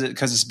because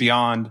it's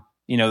beyond,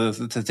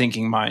 the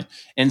thinking mind.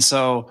 And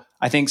so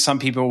I think some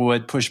people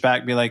would push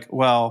back, be like,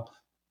 well,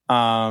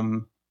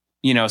 some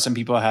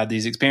people had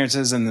these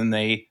experiences and then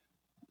they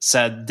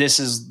said, this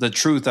is the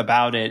truth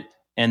about it.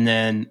 And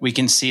then we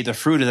can see the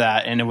fruit of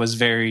that. And it was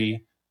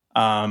very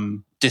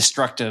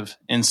destructive.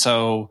 And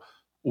so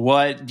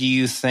what do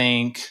you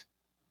think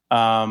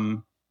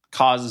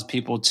causes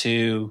people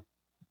to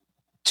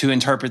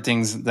interpret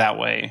things that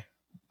way?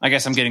 I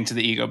guess I'm getting to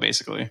the ego,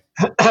 basically.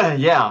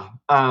 Yeah.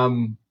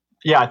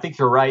 I think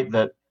you're right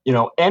that,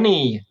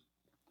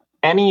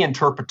 any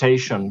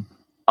interpretation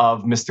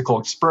of mystical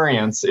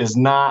experience is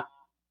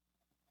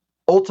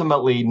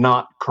ultimately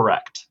not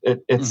correct.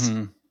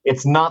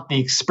 It's not the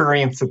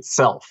experience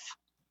itself.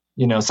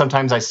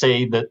 Sometimes I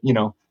say that,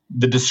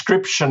 the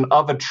description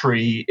of a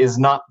tree is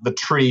not the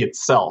tree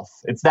itself.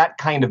 It's that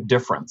kind of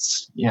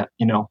difference. Yeah.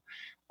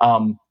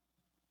 And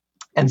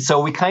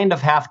so we kind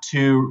of have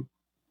to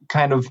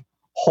kind of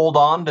hold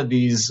on to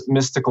these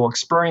mystical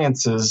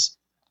experiences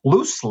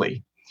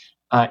loosely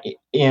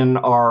in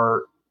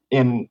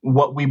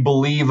what we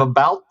believe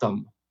about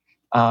them,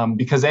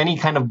 because any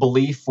kind of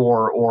belief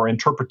or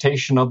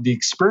interpretation of the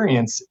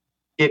experience,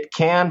 it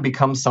can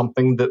become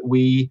something that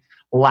we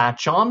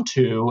latch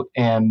onto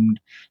and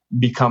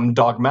become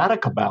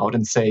dogmatic about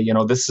and say,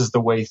 this is the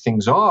way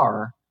things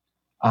are,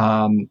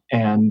 and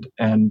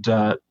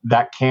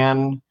that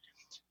can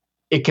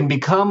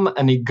become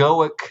an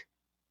egoic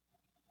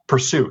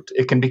pursuit.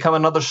 It can become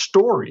another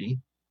story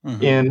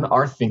in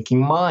our thinking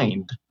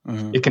mind.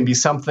 It can be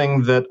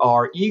something that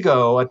our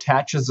ego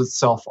attaches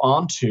itself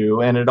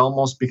onto, and it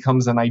almost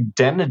becomes an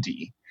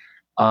identity,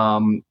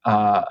 an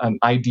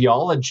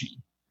ideology.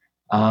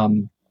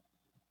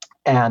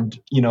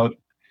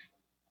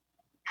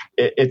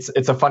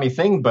 It's a funny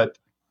thing, but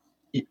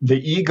the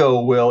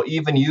ego will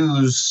even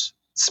use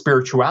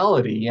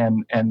spirituality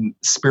and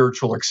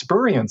spiritual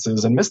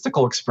experiences and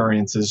mystical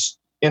experiences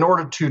in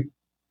order to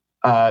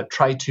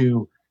try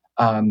to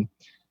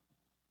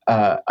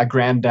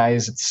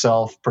aggrandize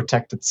itself,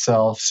 protect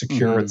itself,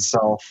 secure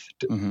itself,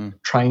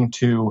 trying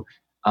to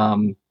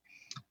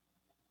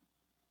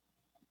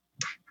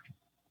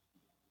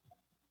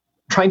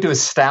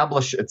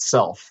establish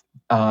itself.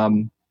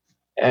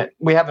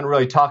 We haven't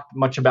really talked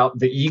much about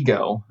the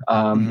ego.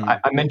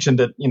 I mentioned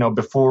it,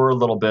 before a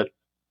little bit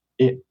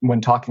when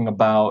talking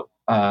about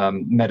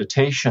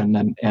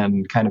meditation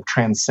and kind of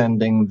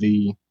transcending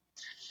the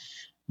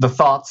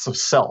thoughts of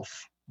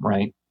self,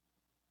 right?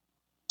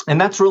 And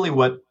that's really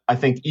what I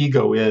think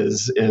ego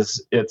is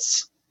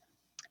it's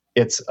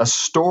a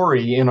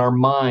story in our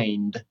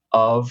mind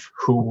of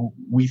who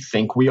we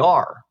think we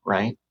are,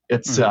 right?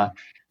 It's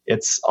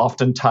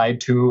often tied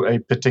to a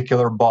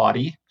particular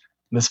body.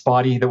 This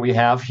body that we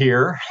have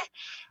here,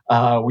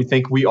 we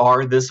think we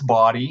are this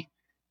body.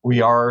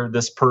 We are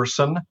this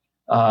person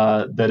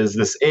that is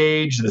this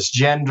age, this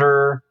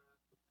gender,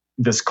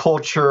 this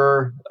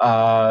culture.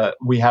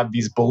 We have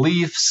these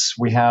beliefs.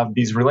 We have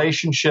these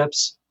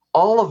relationships.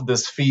 All of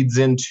this feeds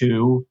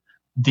into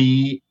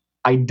the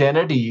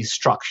identity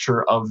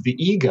structure of the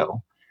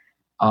ego.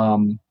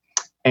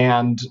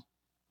 And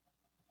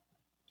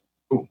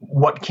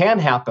what can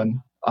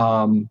happen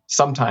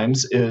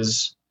sometimes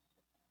is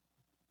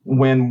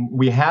when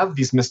we have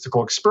these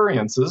mystical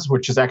experiences,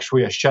 which is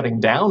actually a shutting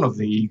down of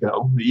the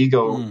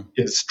ego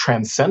is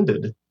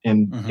transcended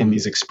in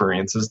these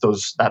experiences.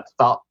 That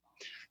thought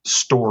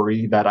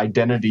story, that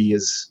identity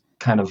is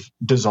kind of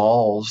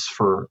dissolves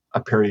for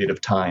a period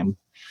of time.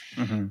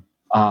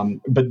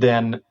 But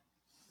then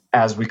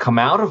as we come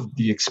out of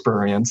the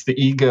experience, the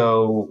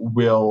ego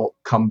will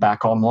come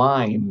back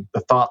online.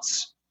 The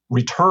thoughts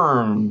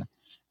return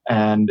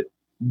and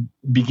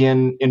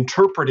begin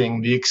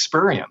interpreting the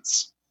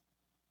experience.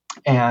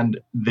 And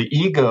the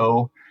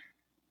ego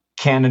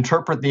can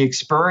interpret the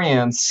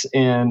experience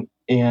in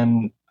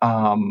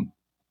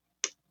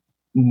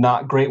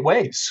not great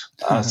ways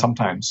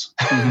sometimes.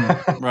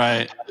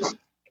 Right.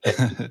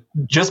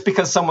 Just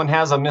because someone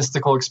has a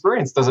mystical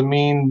experience doesn't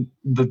mean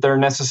that they're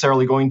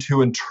necessarily going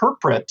to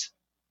interpret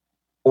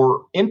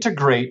or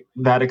integrate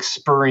that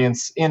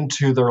experience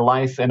into their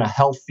life in a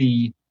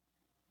healthy,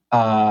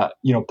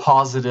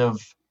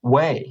 positive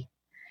way.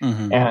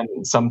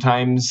 And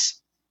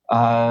sometimes,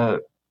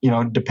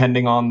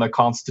 depending on the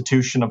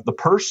constitution of the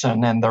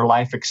person and their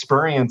life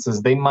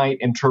experiences, they might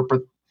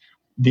interpret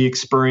the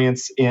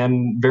experience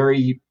in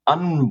very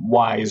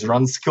unwise or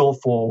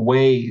unskillful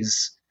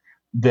ways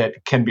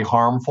that can be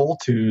harmful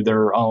to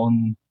their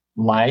own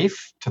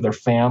life, to their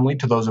family,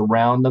 to those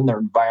around them, their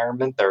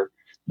environment,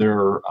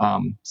 their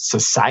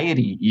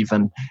society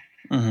even.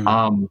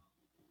 And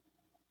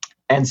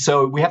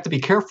so we have to be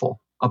careful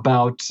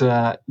about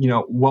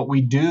what we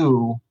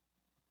do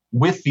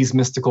with these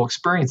mystical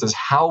experiences,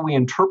 how we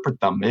interpret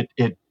them.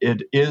 It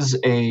is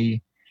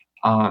there's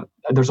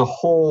a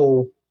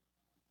whole,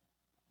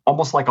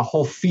 almost like a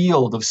whole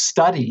field of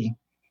study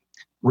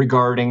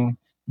regarding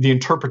the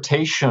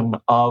interpretation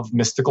of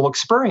mystical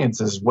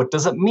experiences. What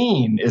does it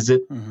mean? Is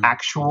it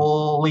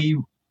actually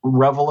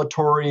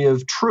revelatory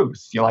of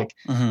truth? You're like,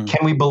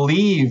 can we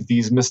believe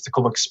these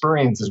mystical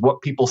experiences?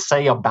 What people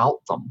say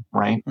about them,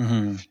 right?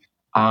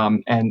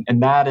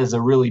 And that is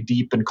a really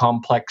deep and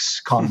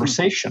complex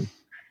conversation.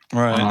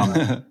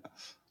 Right.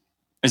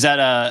 Is that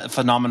a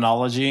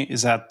phenomenology?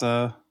 Is that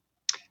the?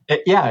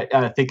 Yeah,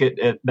 I think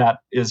that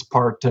is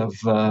part of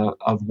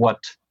what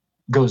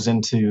goes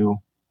into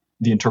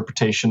the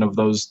interpretation of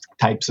those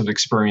types of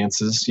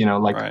experiences.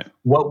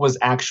 What was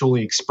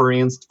actually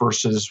experienced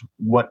versus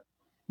what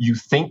you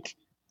think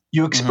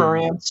you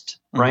experienced,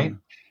 right?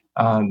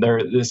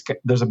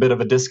 There's a bit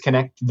of a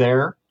disconnect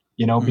there,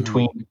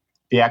 between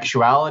the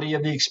actuality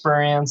of the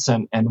experience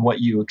and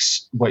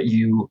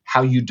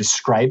how you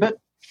describe it.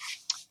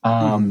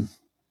 And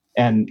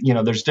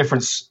there's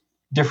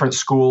different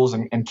schools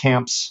and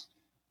camps,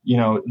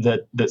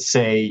 that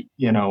say,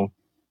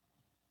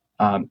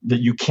 that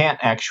you can't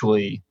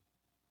actually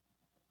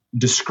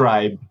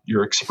describe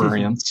your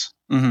experience.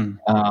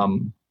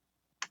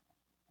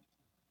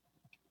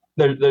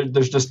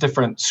 There's just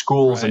different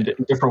schools and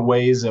different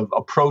ways of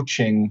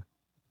approaching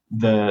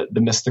the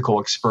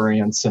mystical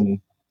experience and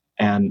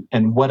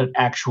what it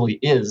actually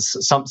is.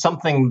 Some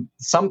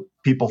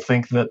people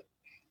think that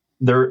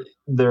there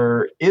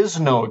is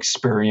no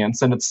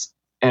experience, and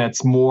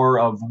it's more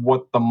of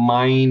what the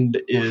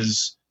mind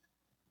is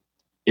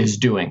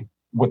doing,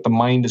 what the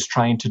mind is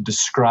trying to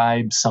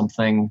describe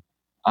something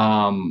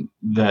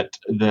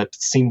that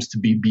seems to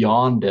be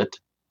beyond it,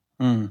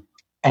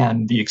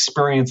 and the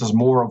experience is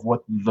more of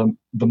what the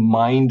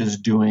mind is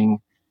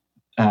doing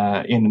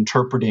in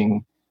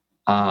interpreting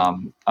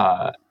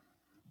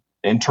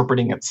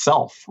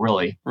itself,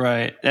 really.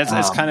 Right.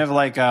 That's kind of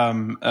like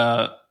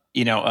a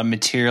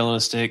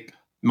materialistic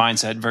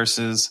mindset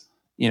versus,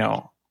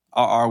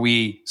 are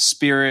we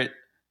spirit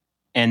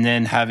and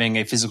then having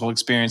a physical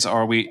experience?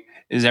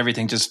 Is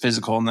everything just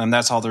physical, and then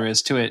that's all there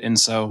is to it? And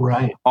so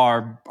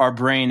our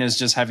brain is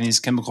just having these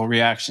chemical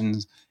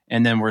reactions,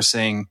 and then we're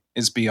saying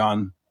it's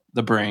beyond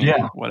the brain.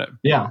 Yeah. Whatever.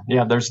 Yeah.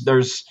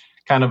 There's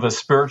kind of a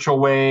spiritual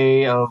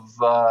way of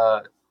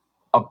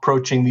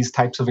approaching these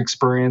types of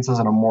experiences,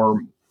 and a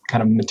more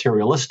kind of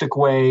materialistic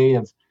way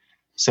of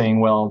saying,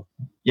 well,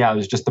 yeah, it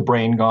was just the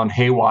brain gone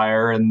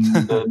haywire, and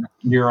the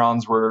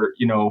neurons were,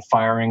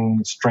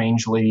 firing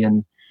strangely,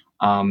 and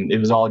it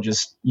was all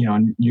just,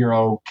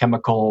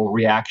 neurochemical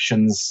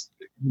reactions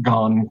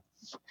gone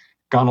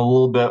a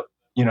little bit,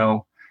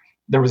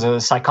 there was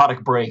a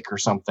psychotic break or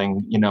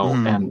something,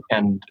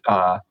 and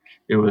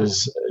it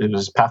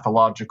was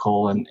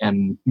pathological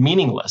and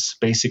meaningless,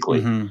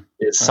 basically.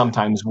 Is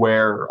sometimes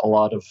where a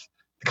lot of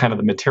kind of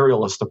the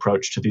materialist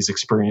approach to these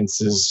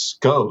experiences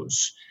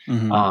goes.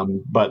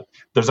 But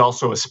there's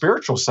also a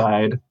spiritual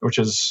side, which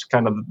is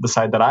kind of the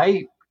side that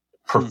I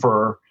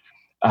prefer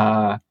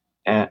and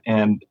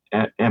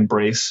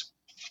embrace,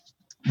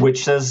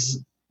 which says,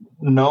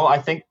 no, I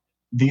think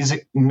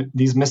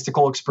these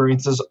mystical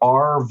experiences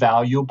are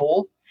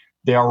valuable.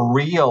 They are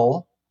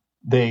real.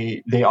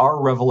 They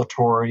are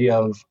revelatory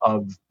of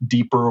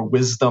deeper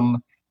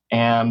wisdom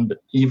and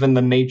even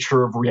the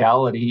nature of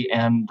reality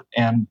and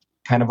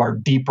kind of our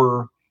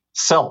deeper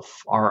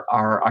self,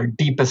 our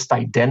deepest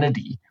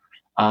identity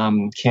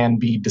can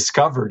be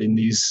discovered in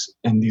these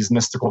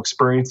mystical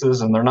experiences,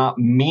 and they're not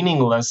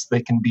meaningless.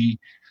 They can be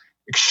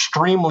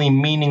extremely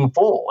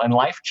meaningful and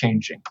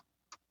life-changing.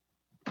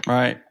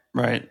 Right.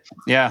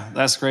 Yeah,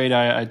 that's great.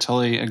 I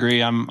totally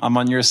agree. I'm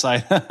on your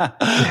side.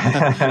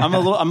 I'm a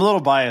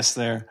little biased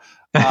there.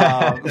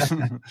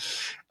 I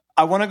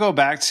want to go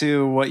back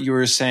to what you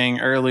were saying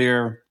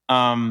earlier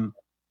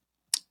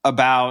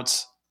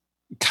about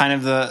kind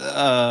of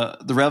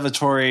the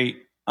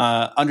revelatory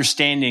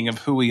understanding of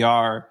who we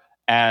are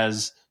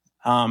as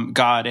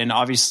God, and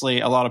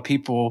obviously a lot of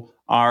people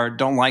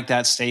don't like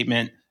that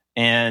statement,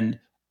 and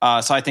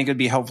so I think it'd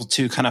be helpful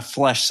to kind of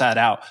flesh that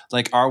out.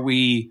 Like, are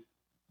we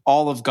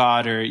all of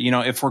God, or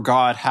if we're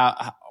God,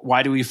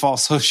 why do we fall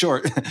so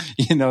short?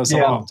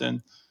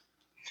 Often.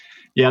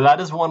 Yeah,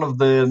 that is one of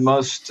the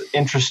most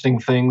interesting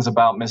things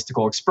about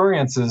mystical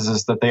experiences,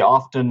 is that they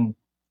often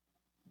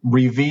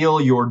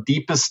reveal your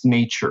deepest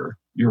nature,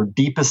 your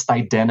deepest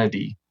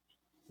identity,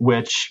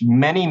 which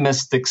many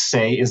mystics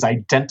say is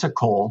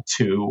identical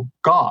to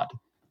God.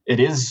 It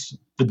is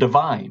the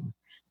divine.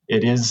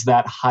 It is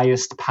that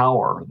highest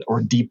power or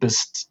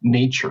deepest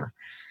nature.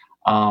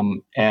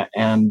 And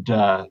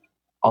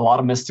a lot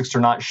of mystics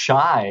are not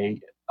shy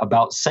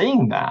about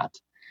saying that.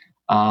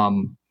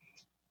 And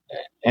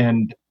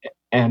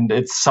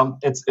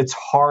it's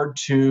hard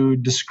to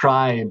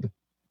describe.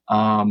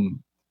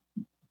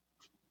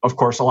 Of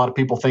course, a lot of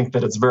people think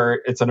that it's a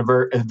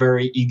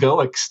very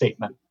egoic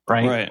statement,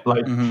 right?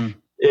 Like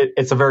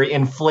it's a very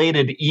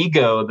inflated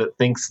ego that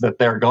thinks that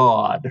they're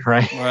God,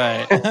 right?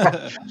 Right.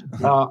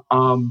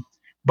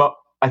 But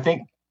I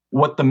think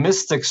what the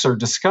mystics are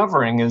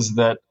discovering is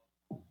that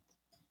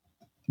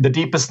the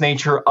deepest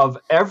nature of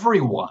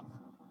everyone,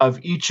 of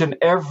each and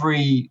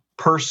every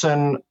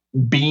person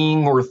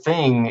being or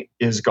thing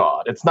is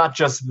God. It's not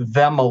just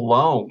them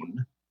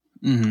alone.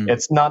 Mm-hmm.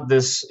 It's not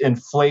this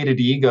inflated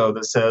ego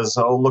that says,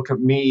 oh, look at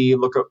me,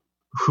 look at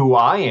who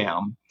I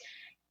am.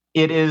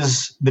 It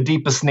is the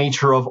deepest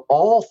nature of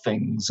all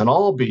things and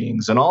all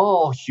beings and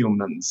all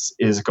humans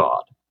is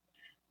God.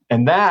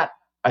 And that,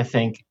 I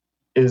think,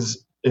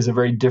 is a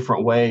very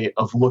different way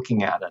of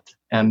looking at it.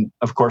 And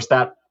of course,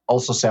 that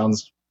also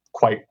sounds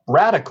quite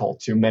radical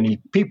to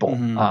many people,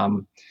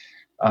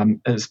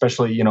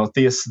 especially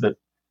theists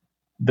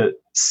that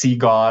see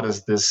God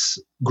as this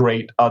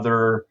great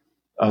other,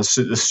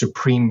 the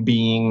supreme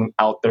being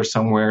out there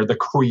somewhere, the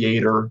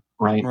creator,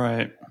 right?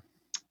 Right.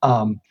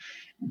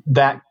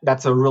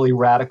 That's a really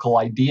radical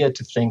idea,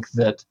 to think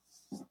that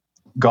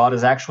God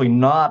is actually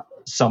not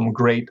some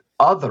great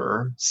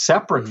other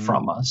separate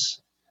from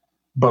us,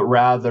 but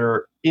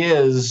rather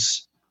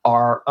is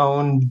our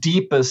own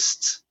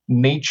deepest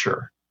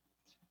nature.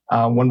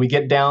 When we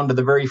get down to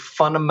the very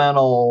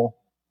fundamental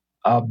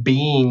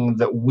being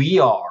that we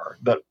are,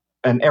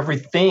 and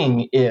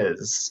everything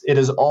is, it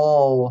is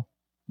all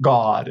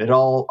God. It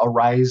all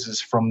arises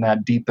from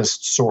that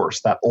deepest source,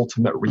 that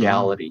ultimate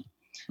reality.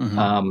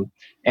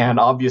 And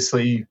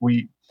obviously,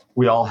 we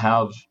all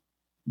have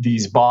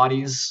these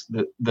bodies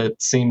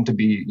that seem to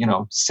be,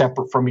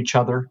 separate from each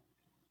other.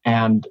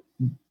 And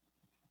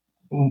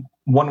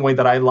one way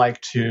that I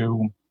like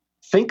to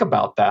think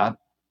about that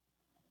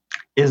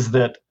is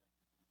that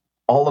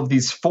all of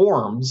these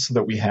forms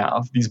that we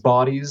have, these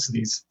bodies,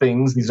 these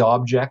things, these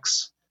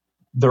objects,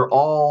 they're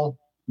all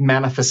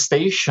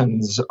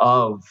manifestations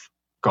of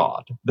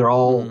God. They're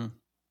all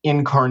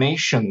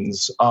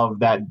incarnations of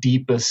that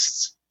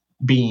deepest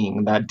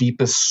being, that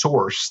deepest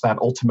source, that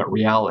ultimate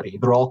reality.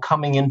 They're all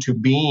coming into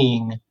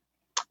being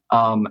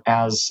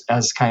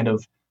as kind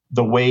of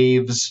the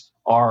waves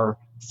are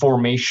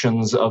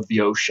formations of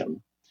the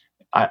ocean.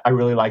 I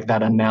really like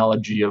that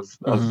analogy of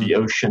the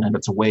ocean and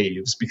its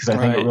waves, because I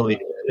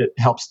think it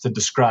helps to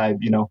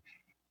describe,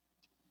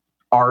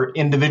 our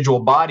individual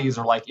bodies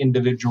are like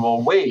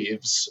individual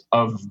waves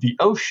of the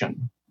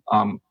ocean.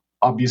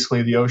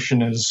 Obviously, the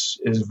ocean is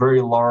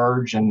very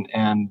large,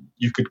 and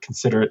you could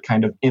consider it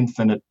kind of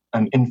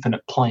an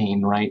infinite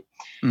plane, right?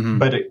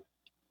 But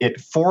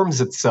it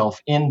forms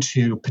itself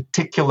into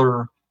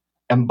particular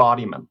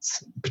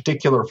embodiments,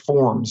 particular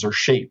forms or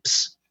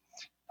shapes.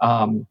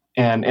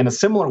 And in a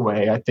similar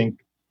way, I think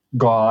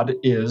God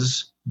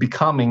is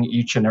becoming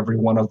each and every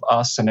one of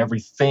us and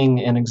everything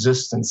in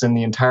existence in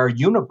the entire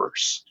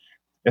universe.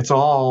 It's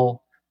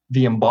all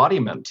the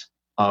embodiment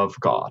of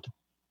God.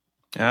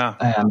 Yeah.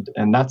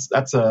 And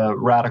that's a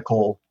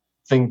radical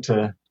thing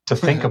to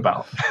think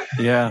about.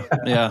 Yeah.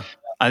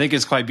 I think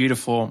it's quite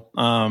beautiful.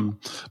 But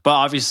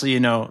obviously,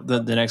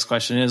 the next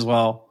question is,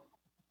 well,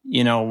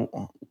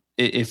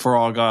 if we're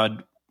all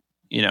God,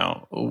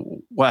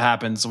 what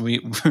happens?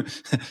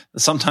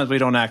 Sometimes we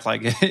don't act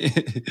like it.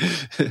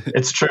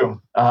 It's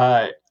true.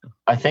 I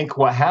think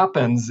what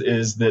happens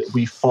is that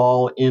we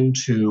fall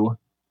into,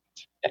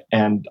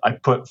 and I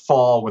put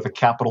fall with a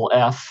capital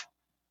F,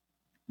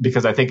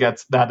 because I think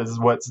that is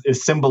what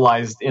is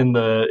symbolized in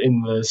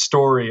the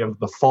story of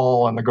the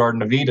fall in the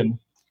Garden of Eden.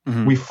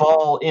 We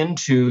fall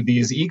into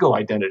these ego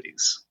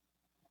identities,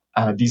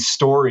 these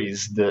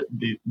stories that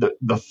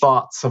the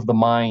thoughts of the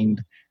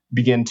mind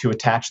begin to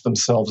attach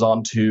themselves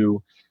onto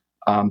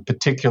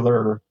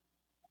particular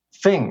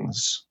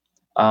things,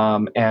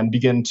 and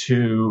begin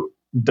to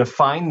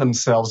define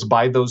themselves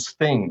by those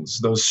things,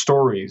 those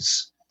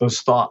stories,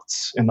 those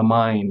thoughts in the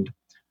mind,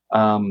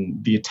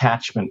 the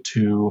attachment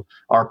to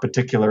our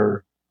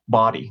particular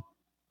body.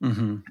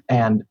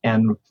 And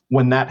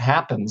when that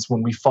happens,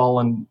 when we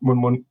fall in,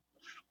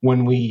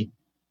 when we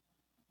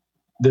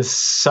this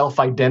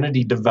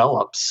self-identity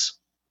develops,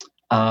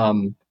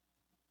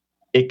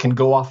 it can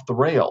go off the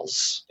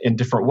rails in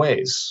different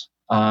ways.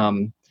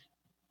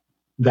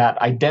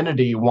 That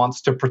identity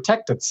wants to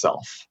protect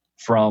itself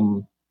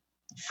from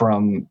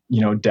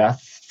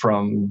death,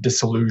 from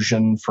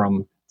disillusion,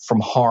 from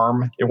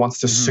harm. It wants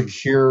to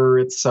secure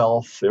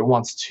itself. It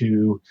wants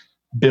to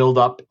build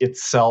up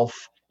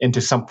itself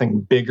into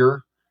something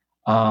bigger.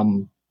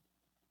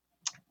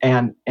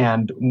 And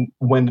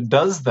when it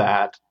does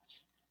that,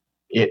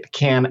 it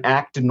can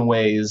act in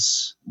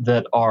ways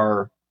that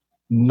are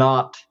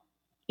not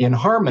in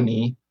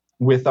harmony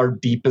with our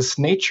deepest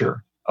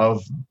nature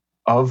of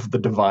the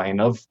divine,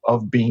 of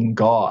being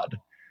God.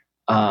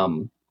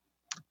 And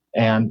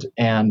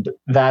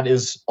that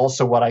is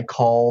also what I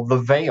call the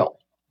veil.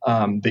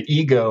 The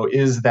ego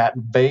is that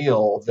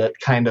veil that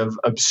kind of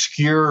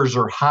obscures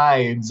or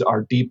hides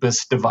our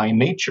deepest divine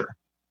nature,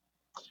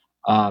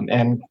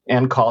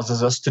 and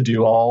causes us to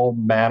do all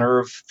manner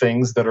of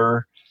things that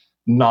are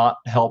not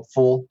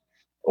helpful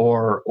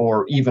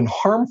or even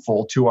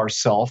harmful to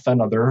ourselves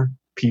and other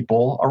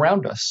people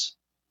around us.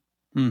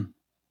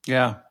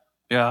 Yeah,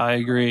 I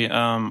agree.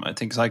 I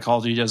think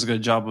psychology does a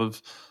good job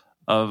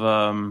of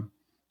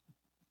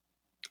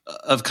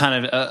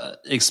kind of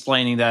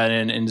explaining that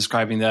and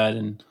describing that,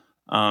 and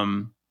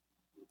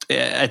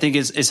I think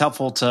it's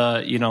helpful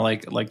to,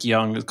 like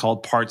Jung is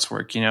called parts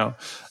work,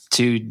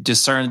 to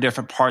discern the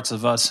different parts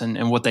of us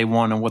and what they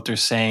want and what they're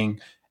saying,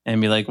 and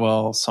be like,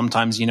 well,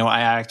 sometimes,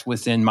 I act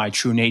within my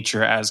true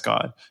nature as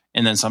God,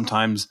 and then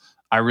sometimes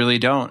I really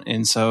don't.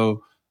 And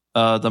so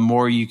the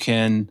more you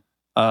can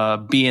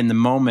be in the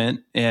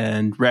moment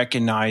and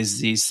recognize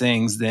these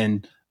things,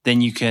 then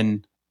you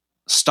can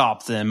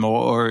stop them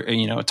or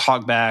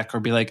talk back or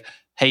be like,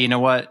 hey, you know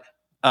what?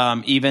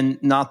 Even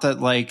not that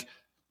like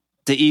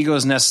the ego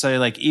is necessarily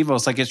like evil.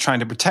 It's like it's trying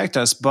to protect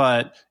us,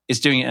 but it's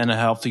doing it in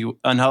a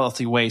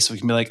unhealthy way. So we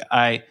can be like,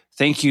 I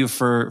thank you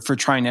for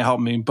trying to help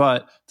me,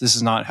 but this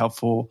is not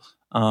helpful.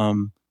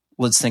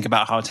 Let's think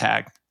about how to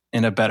act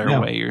in a better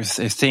way, or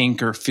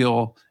think or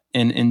feel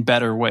in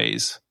better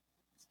ways.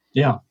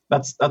 Yeah,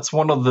 that's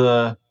one of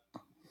the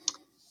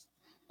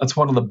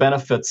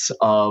benefits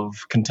of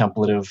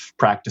contemplative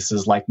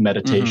practices like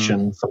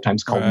meditation,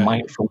 sometimes called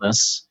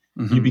mindfulness.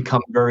 You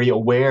become very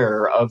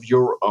aware of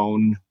your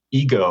own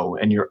ego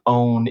and your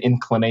own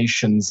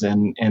inclinations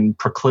and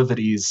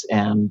proclivities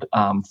and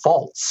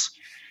faults.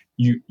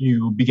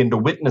 You begin to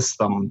witness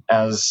them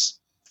as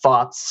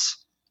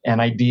thoughts and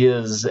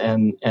ideas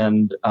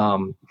and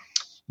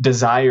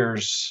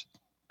desires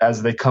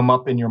as they come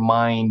up in your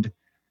mind.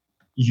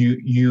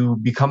 You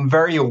become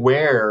very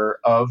aware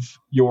of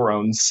your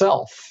own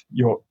self,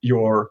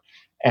 your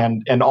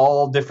and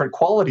all different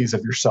qualities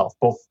of yourself,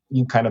 both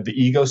kind of the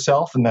ego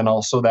self and then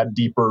also that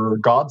deeper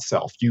God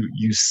self.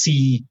 You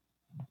see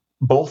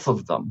both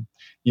of them.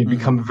 You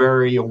become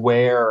very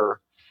aware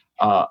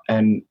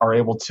and are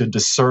able to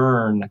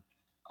discern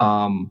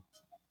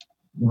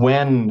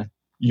when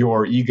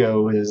your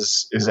ego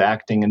is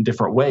acting in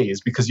different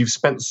ways, because you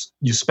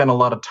spent a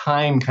lot of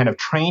time kind of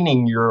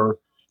training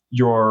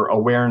your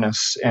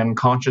awareness and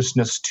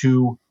consciousness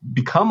to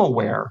become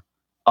aware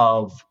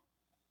of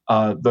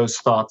those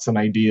thoughts and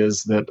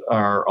ideas that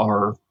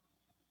are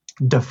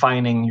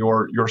defining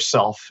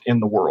yourself in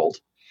the world,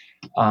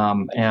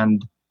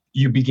 and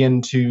you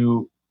begin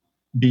to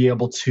be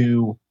able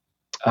to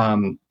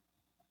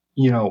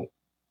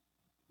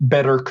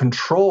better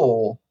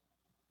control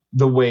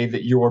the way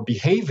that you're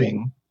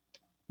behaving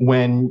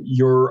when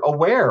you're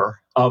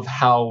aware of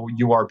how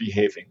you are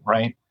behaving,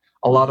 right?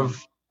 A lot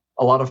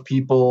of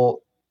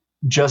people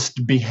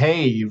just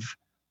behave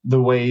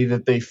the way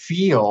that they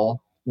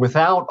feel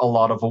without a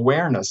lot of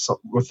awareness,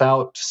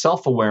 without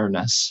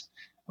self-awareness,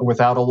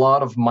 without a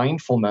lot of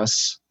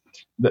mindfulness,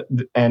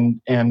 and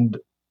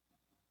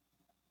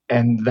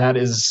that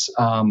is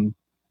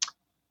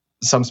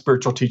some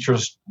spiritual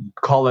teachers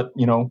call it,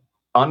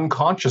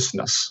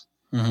 unconsciousness.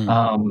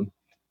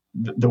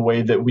 The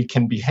way that we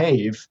can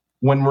behave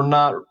when we're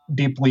not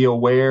deeply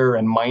aware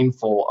and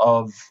mindful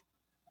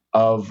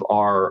of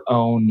our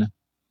own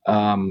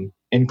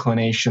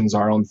inclinations,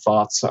 our own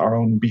thoughts, our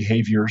own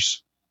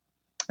behaviors.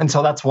 And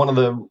so that's one of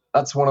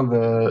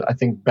the I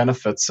think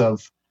benefits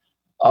of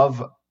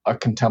a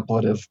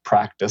contemplative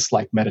practice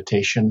like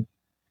meditation.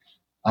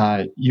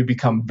 You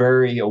become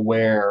very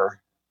aware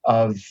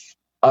of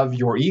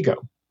your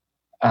ego,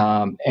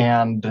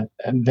 and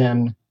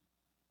then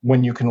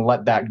when you can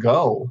let that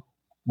go,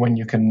 when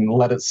you can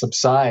let it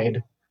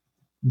subside,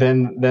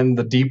 then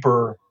the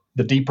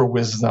deeper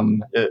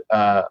wisdom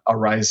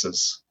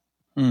arises.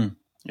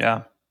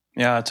 Yeah,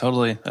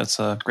 totally. That's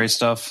great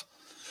stuff.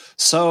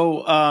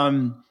 So,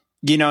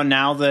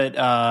 now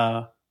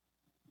that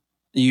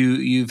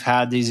you've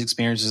had these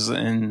experiences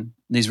and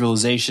these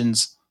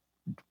realizations,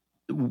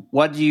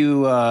 what do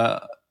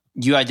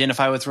you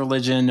identify with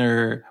religion,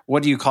 or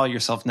what do you call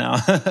yourself now?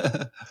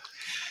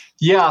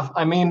 Yeah,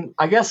 I mean,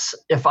 I guess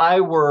if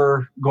I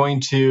were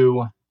going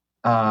to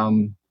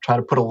try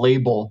to put a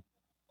label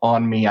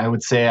on me, I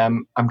would say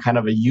I'm kind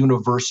of a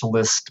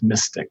universalist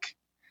mystic,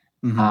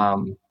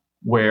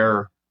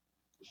 where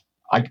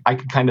I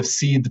could kind of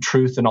see the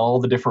truth in all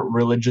the different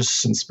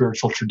religious and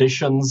spiritual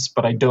traditions,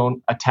 but I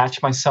don't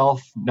attach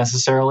myself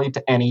necessarily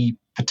to any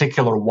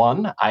particular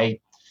one. I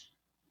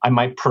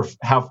might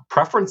have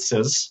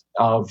preferences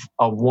of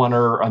one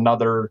or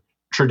another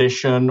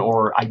tradition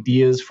or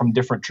ideas from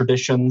different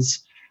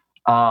traditions,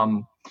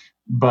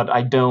 but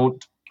I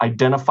don't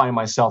identify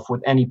myself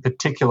with any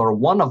particular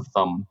one of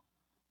them.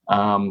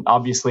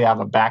 Obviously, I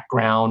have a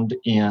background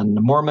in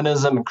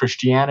Mormonism and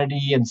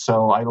Christianity, and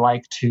so I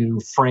like to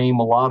frame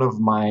a lot of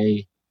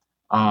my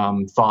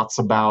thoughts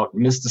about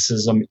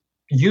mysticism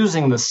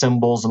using the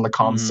symbols and the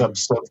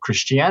concepts of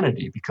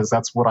Christianity, because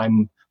that's what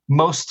I'm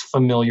most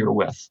familiar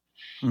with.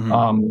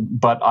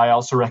 But I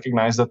also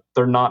recognize that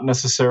they're not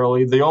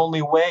necessarily the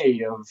only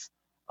way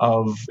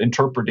of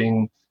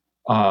interpreting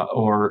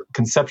or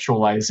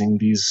conceptualizing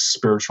these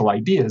spiritual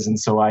ideas, and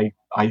so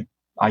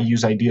I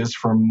use ideas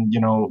from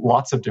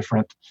lots of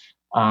different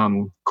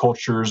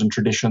cultures and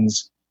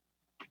traditions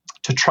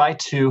to try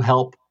to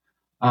help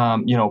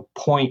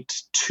point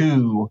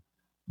to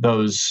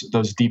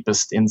those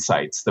deepest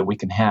insights that we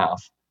can have.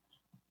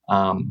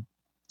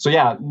 So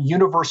yeah,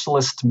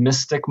 universalist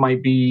mystic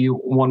might be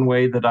one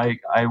way that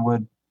I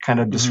would kind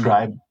of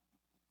describe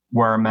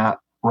where I'm at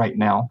right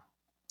now.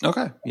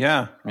 Okay.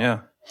 Yeah.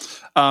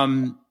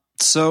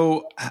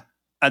 So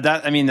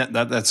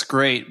that's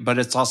great, but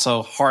it's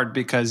also hard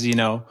because,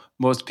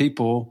 most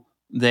people,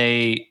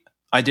 they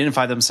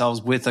identify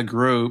themselves with a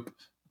group,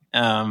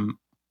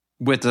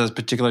 with a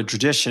particular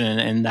tradition,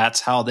 and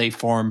that's how they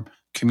form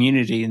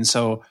community. And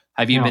so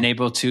have you been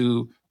able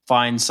to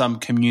find some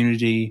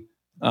community,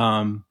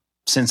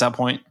 since that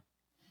point?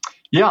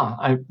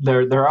 Yeah,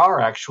 there are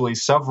actually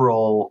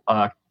several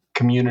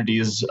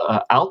communities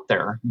out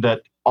there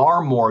that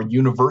are more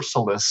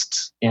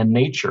universalist in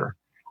nature,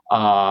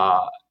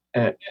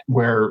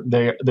 where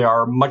they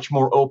are much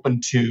more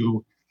open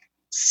to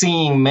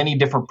seeing many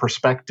different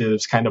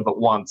perspectives kind of at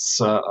once,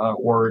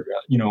 or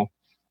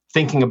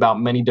thinking about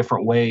many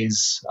different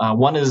ways.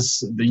 One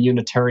is the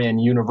Unitarian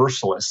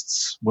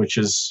Universalists, which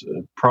is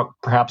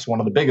perhaps one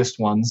of the biggest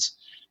ones.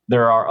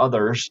 There are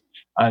others,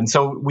 and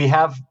so we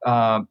have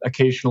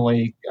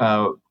occasionally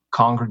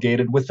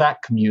congregated with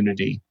that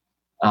community,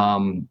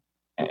 and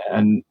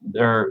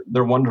they're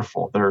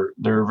wonderful.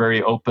 They're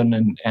very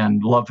open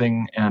and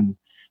loving, and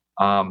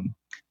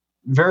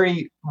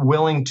very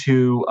willing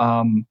to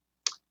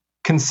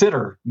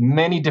consider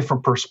many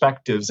different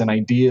perspectives and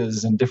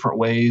ideas and different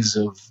ways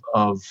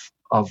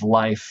of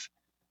life,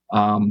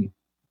 um,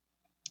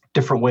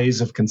 different ways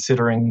of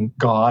considering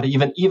God.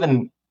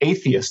 Even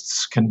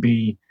atheists can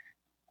be,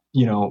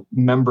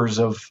 members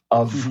of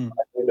Mm-hmm.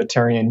 a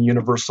Unitarian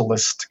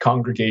Universalist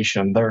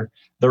congregation.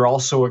 They're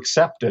also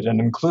accepted and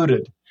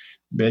included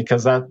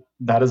because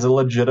that is a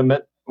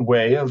legitimate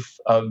way of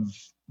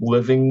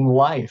living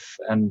life,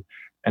 and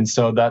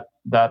so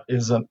that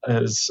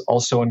is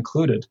also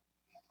included.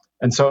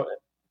 And so,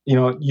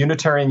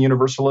 Unitarian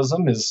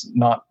Universalism is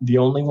not the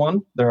only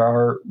one. There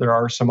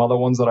are some other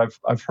ones that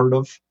I've heard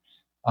of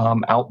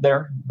out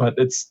there, but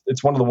it's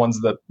one of the ones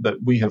that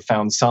we have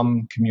found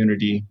some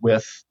community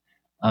with.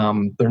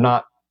 They're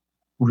not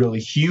really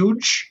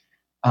huge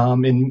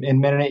in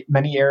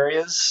many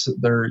areas.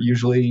 They're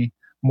usually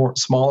more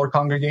smaller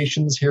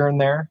congregations here and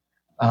there,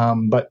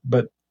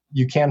 but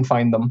you can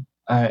find them,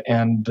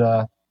 and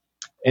the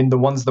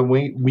ones that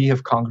we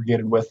have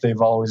congregated with,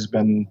 they've always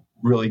been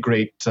really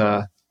great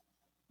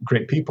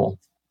people.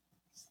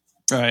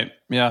 Right.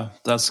 Yeah,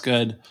 that's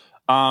good.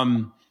 I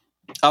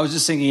was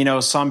just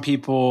thinking, some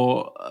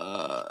people,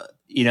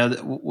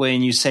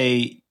 when you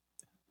say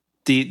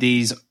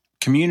these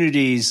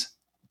communities,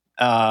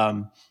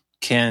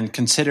 can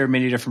consider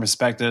many different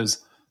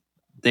perspectives,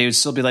 they would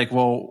still be like,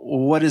 well,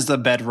 what is the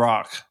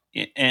bedrock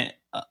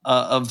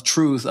of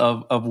truth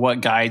of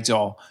what guides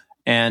y'all?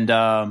 And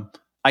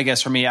I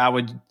guess for me,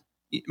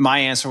 my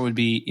answer would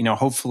be,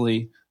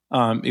 hopefully,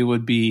 it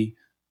would be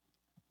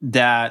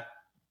that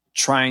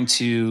trying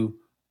to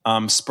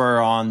spur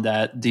on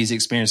these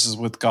experiences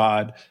with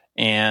God,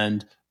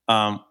 and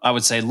I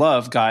would say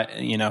love God.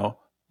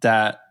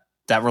 That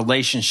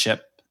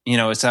relationship.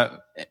 It's that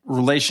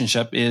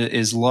relationship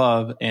is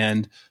love,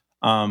 and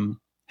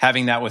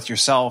having that with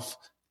yourself,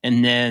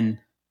 and then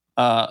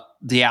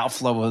the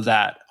outflow of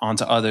that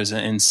onto others,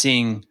 and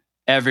seeing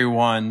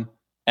everyone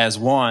as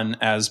one,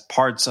 as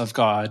parts of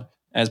God,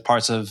 as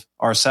parts of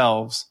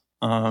ourselves.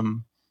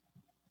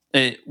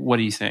 What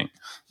do you think?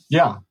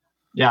 Yeah,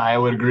 I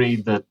would agree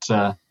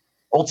that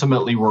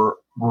ultimately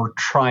we're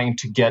trying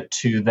to get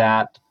to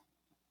that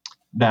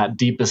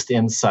deepest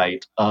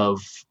insight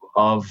of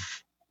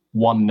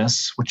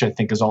oneness, which I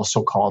think is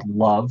also called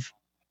love,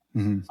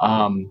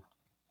 Mm-hmm.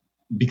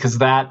 because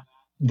that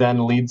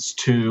then leads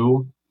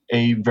to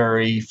a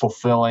very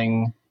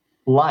fulfilling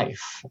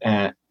life,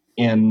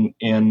 in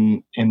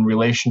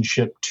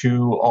relationship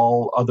to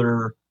all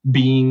other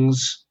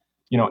beings,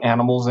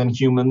 animals and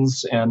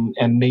humans, and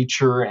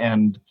nature,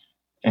 and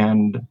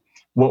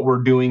what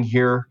we're doing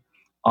here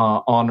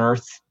on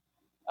Earth.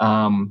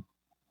 Um,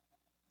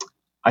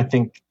 I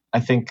think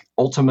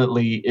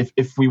ultimately,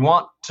 if we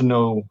want to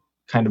know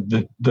kind of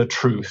the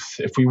truth,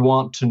 if we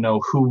want to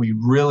know who we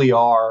really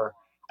are,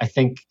 I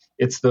think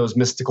it's those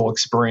mystical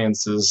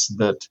experiences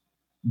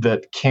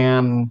that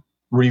can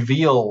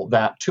reveal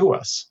that to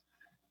us.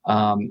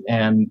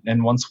 And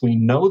once we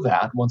know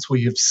that, once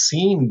we have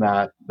seen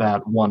that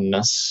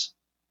oneness,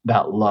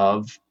 that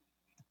love,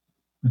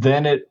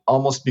 then it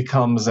almost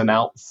becomes an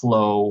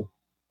outflow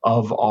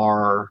of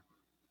our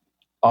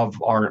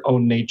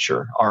own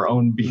nature. Our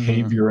own Mm-hmm.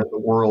 behavior in the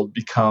world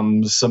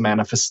becomes a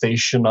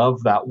manifestation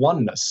of that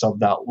oneness, of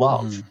that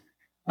love.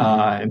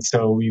 Mm-hmm. And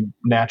so we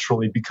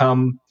naturally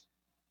become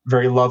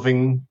very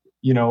loving,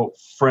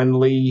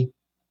 friendly,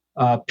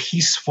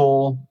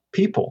 peaceful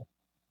people.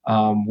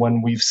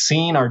 When we've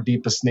seen our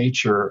deepest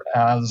nature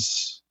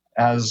as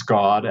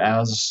God,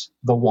 as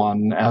the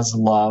one, as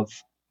love,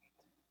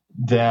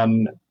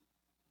 then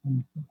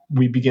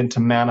we begin to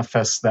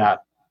manifest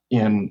that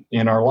in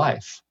our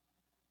life.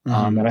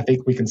 Mm-hmm. And I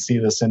think we can see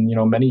this in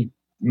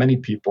many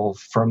people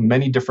from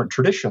many different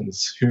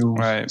traditions who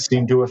Right.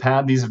 seem to have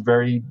had these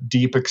very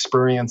deep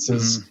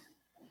experiences.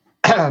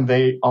 Mm-hmm.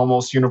 They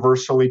almost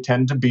universally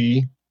tend to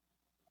be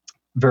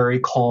very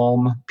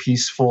calm,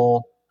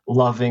 peaceful,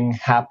 loving,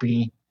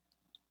 happy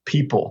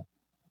people.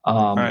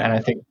 Right. And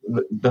I think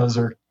those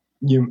are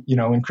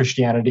in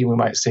Christianity, we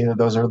might say that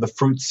those are the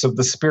fruits of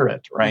the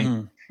Spirit, right?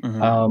 Mm-hmm.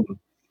 Mm-hmm.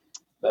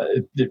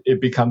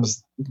 It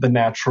becomes the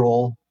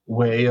natural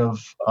way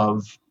of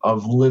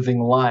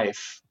living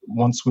life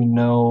once we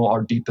know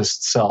our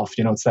deepest self.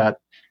 It's that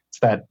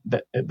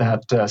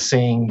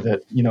saying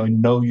that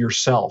know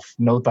yourself,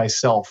 know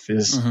thyself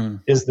is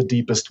the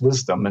deepest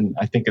wisdom, and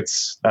I think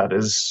that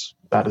is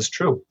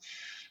true.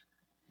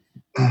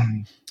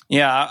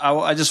 Yeah,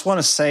 I just want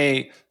to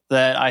say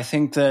that I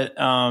think that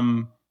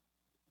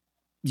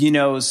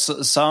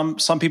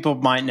some people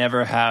might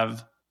never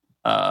have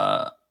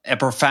a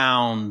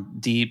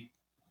profound, deep,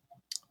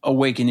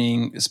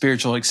 awakening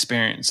spiritual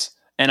experience,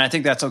 and I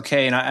think that's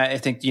okay. And I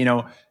think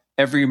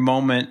every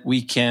moment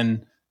we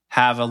can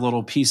have a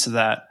little piece of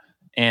that,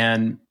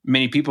 and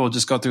many people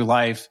just go through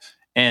life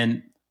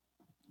and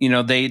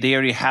they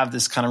already have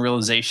this kind of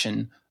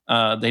realization.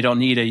 They don't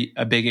need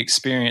a big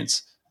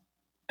experience.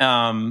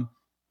 And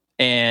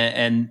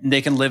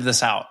they can live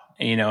this out,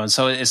 and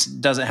so it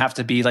doesn't have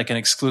to be like an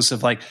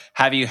exclusive, like,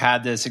 have you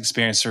had this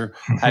experience or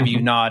have you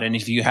not? And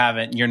if you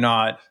haven't, you're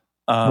not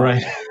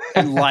right.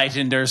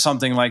 enlightened or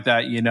something like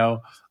that, Yeah.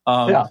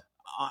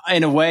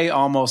 In a way,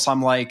 almost,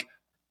 I'm like,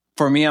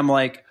 for me, I'm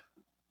like,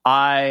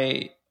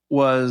 I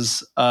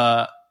was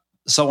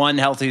so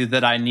unhealthy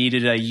that I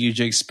needed a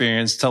huge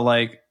experience to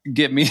like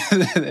get me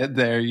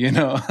there,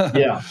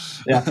 Yeah.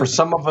 For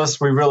some of us,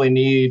 we really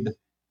need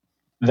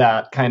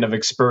that kind of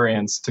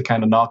experience to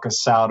kind of knock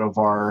us out of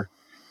our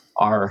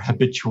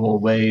habitual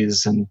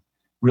ways and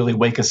really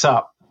wake us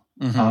up.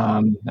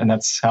 And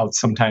that's how it's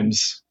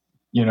sometimes,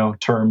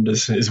 termed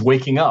is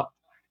waking up.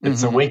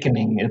 It's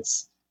awakening.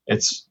 It's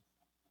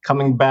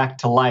coming back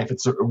to life.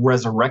 It's a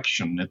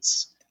resurrection.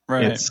 It's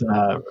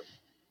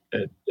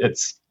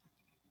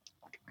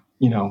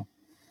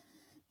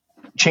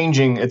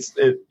changing. It's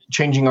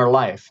changing our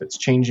life. It's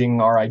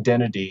changing our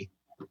identity.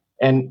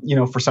 And,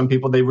 for some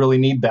people, they really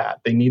need that.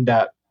 They need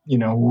that,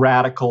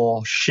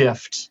 radical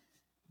shift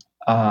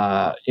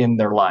in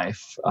their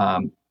life.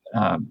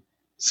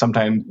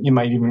 Sometimes you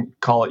might even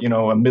call it, a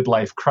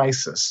midlife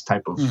crisis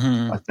type of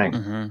a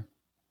thing.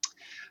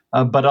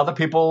 But other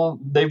people,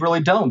 they really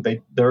don't.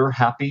 They're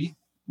happy,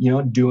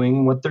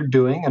 doing what they're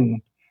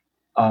doing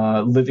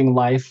and living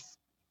life,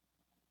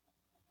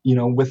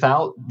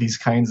 without these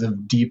kinds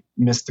of deep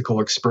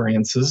mystical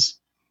experiences.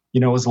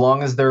 As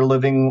long as they're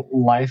living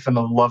life in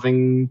a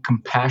loving,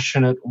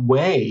 compassionate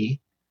way,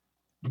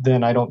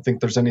 then I don't think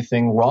there's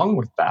anything wrong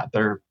with that.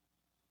 They're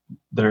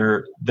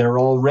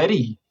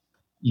already,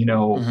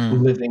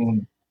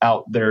 living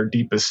out their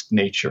deepest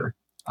nature.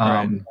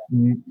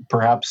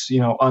 Perhaps,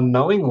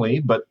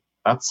 unknowingly, but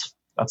that's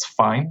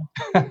fine.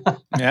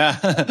 Yeah.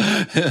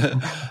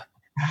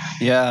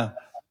 Yeah.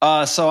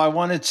 So I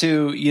wanted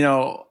to,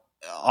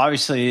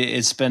 obviously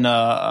it's been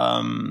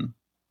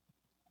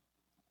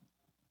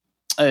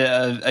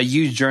a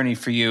huge journey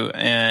for you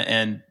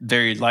and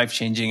very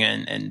life-changing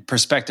and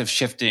perspective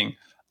shifting.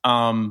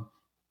 And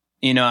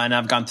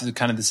I've gone through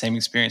kind of the same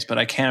experience, but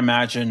I can't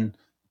imagine,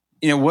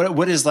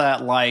 what is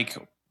that like,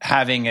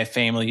 having a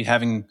family,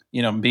 having,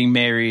 being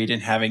married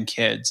and having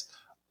kids?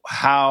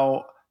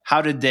 How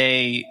did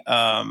they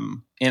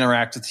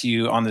interact with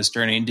you on this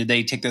journey? And did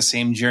they take the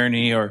same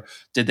journey, or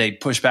did they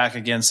push back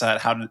against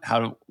that?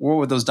 What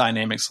were those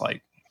dynamics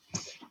like?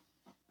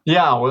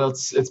 Yeah, well,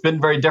 it's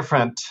been very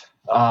different,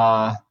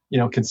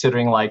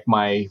 considering like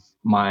my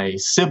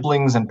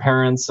siblings and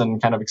parents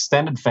and kind of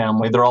extended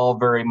family, they're all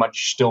very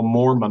much still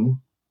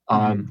Mormon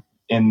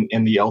in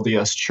the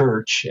LDS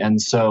church.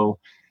 And so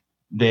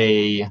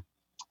they,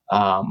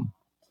 I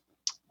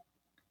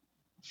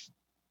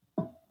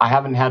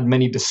haven't had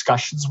many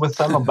discussions with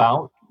them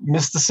about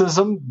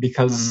mysticism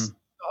because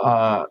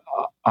I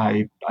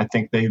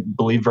think they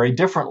believe very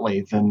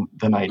differently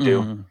than I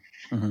do.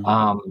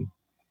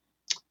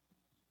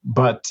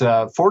 But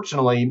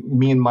fortunately,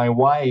 me and my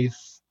wife,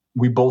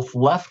 we both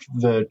left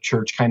the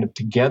church kind of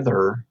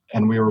together,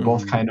 and we were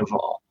both kind of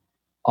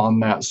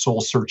on that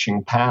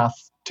soul-searching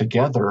path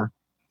together.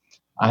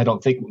 I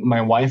don't think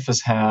my wife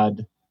has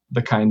had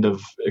the kind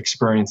of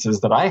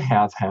experiences that I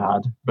have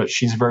had, but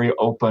she's very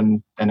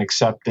open and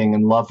accepting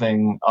and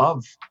loving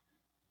of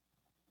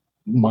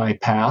my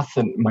path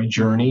and my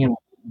journey and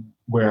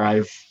where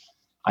I've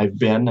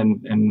been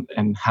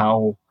and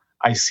how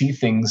I see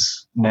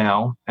things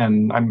now.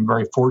 And I'm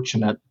very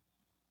fortunate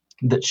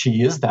that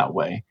she is that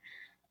way,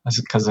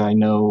 because I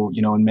know,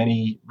 in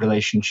many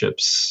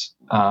relationships,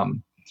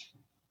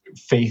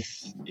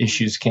 faith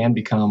issues can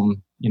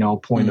become, a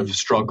point of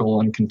struggle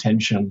and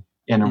contention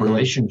in a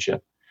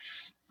relationship.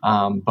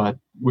 But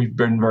we've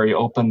been very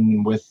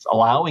open with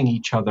allowing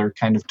each other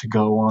kind of to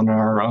go on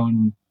our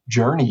own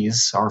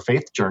journeys, our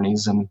faith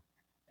journeys,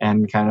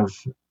 and kind of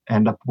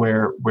end up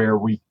where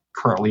we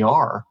currently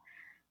are.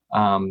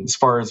 As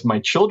far as my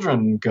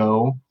children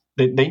go,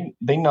 they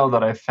know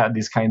that I've had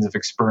these kinds of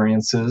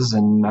experiences,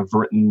 and I've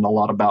written a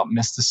lot about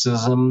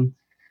mysticism.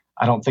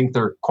 I don't think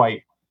they're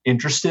quite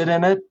interested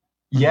in it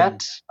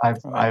yet.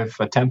 I've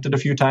attempted a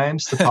few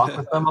times to talk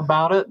with them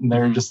about it, and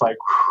they're just like,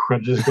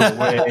 just go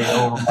way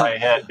over my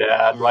head,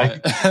 Dad. Right.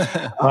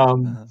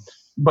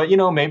 But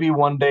maybe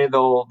one day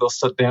they'll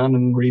sit down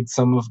and read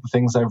some of the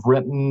things I've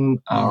written,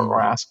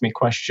 or ask me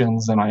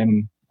questions, and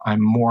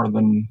I'm more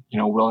than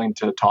willing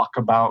to talk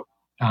about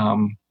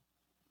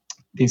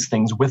these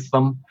things with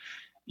them.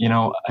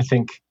 I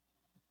think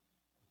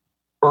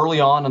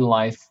early on in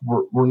life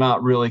we're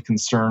not really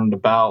concerned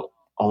about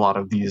a lot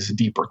of these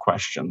deeper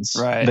questions.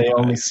 Right. They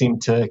only seem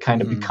to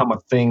kind of become a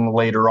thing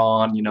later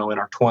on. In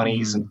our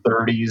 20s and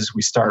 30s,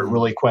 we start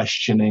really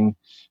questioning,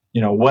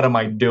 what am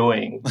I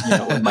doing,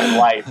 in my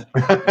life?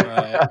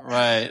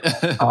 Right.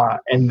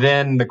 And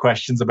then the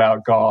questions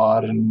about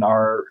God and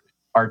our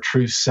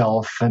true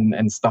self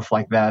and stuff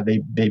like that,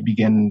 they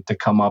begin to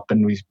come up,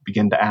 and we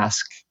begin to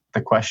ask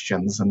the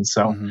questions. And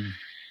so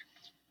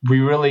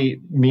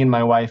me and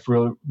my wife,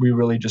 we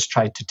really just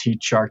try to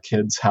teach our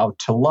kids how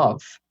to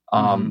love,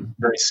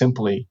 very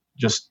simply,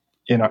 just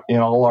in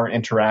all our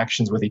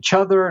interactions with each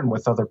other and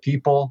with other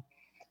people.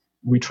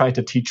 We try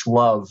to teach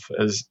love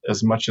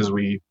as much as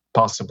we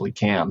possibly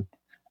can.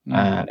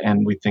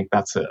 And we think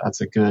that's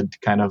a good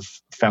kind of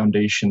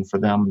foundation for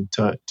them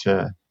to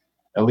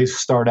at least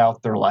start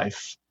out their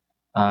life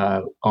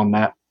on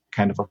that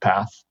kind of a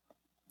path.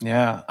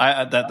 Yeah,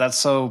 that's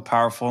so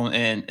powerful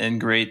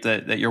and great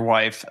that your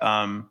wife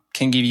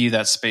can give you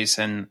that space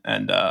and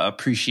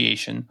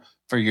appreciation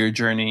for your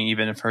journey,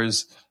 even if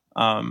hers,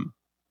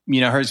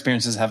 her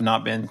experiences have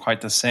not been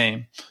quite the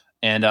same.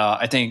 And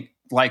I think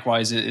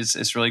likewise,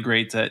 it's really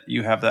great that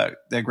you have that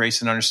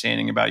grace and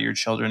understanding about your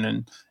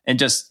children, and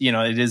just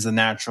it is a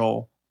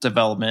natural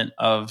development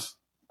of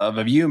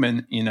a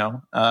human.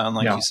 And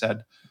like you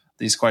said,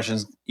 these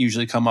questions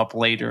usually come up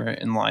later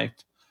in life.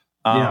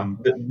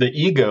 The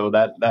ego,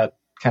 that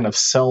kind of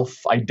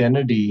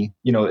self-identity,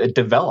 it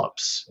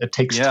develops. It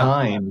takes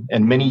time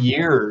and many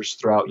years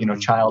throughout,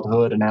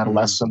 childhood and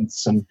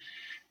adolescence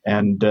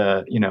and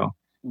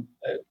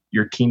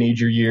your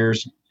teenager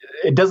years.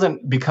 It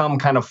doesn't become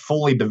kind of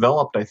fully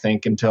developed, I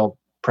think, until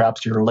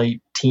perhaps your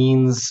late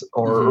teens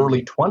or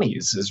early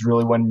 20s is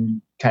really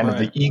when kind of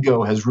the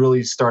ego has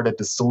really started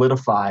to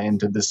solidify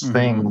into this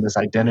thing, this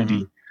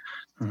identity.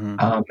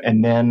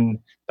 And then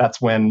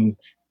that's when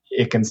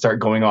it can start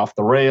going off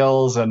the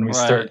rails, and we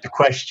start to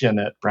question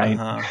it, right?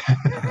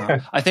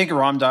 I think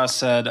Ram Dass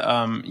said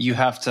you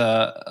have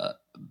to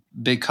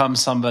become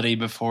somebody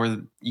before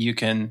you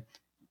can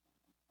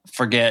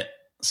forget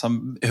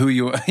who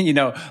you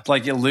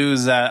like you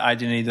lose that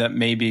identity that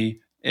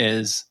maybe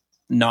is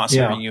not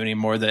serving you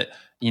anymore, that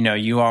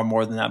you are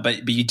more than that,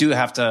 but you do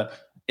have to.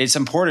 It's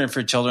important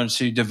for children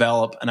to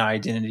develop an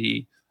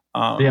identity.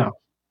 So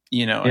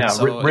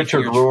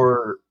Richard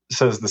Rohr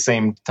says the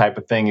same type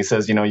of thing. He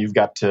says, you've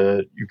got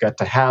to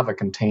have a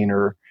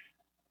container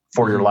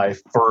for your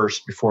life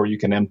first before you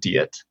can empty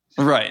it.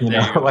 Right.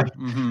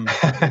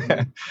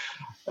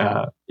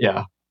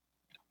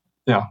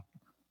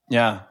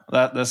 Yeah,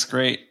 that's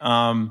great.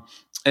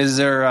 Is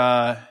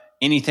there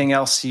anything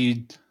else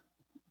you'd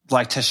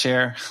like to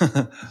share?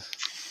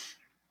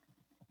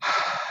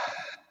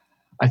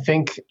 I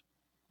think,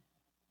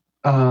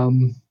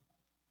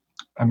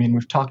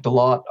 we've talked a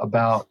lot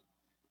about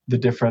the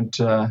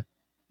different.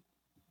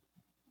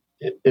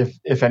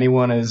 If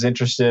anyone is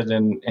interested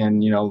in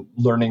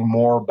learning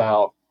more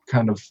about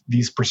kind of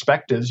these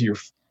perspectives,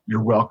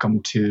 you're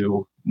welcome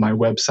to my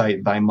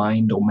website,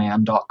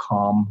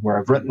 thymindoman.com, where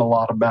I've written a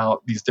lot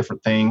about these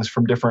different things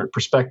from different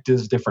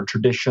perspectives, different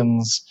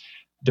traditions,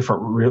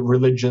 different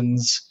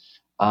religions.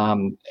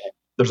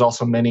 There's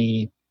also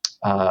many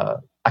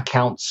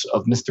accounts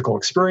of mystical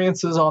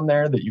experiences on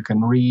there that you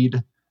can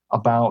read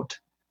about.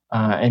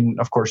 And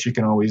of course, you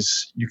can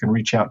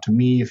reach out to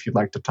me if you'd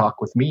like to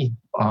talk with me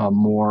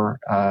more,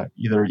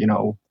 either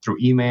through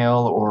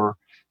email or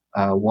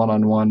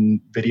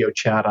one-on-one video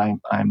chat.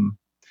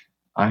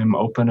 I'm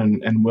open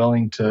and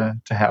willing to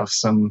have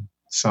some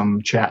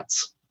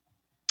chats.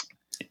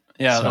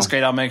 Yeah, so. That's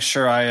great. I'll make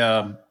sure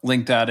I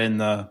link that in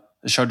the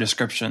show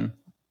description.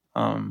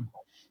 Awesome.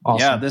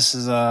 Yeah, this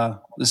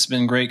has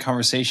been a great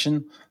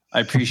conversation.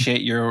 I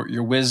appreciate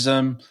your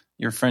wisdom,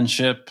 your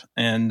friendship,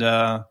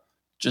 and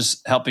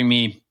just helping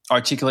me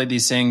articulate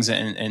these things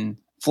and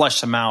flesh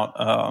them out.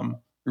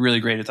 You're really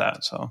great at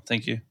that. So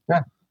thank you.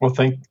 Yeah. Well,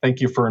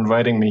 thank you for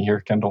inviting me here,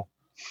 Kendall.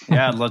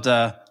 Yeah, I'd love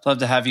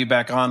to have you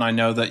back on. I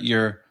know that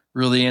you're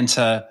really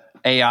into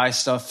AI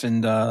stuff,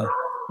 and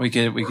we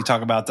could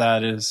talk about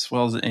that as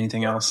well as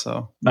anything else.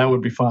 So that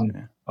would be fun.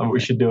 Yeah. We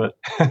should do it.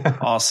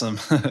 Awesome.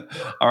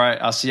 All right.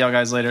 I'll see y'all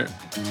guys later.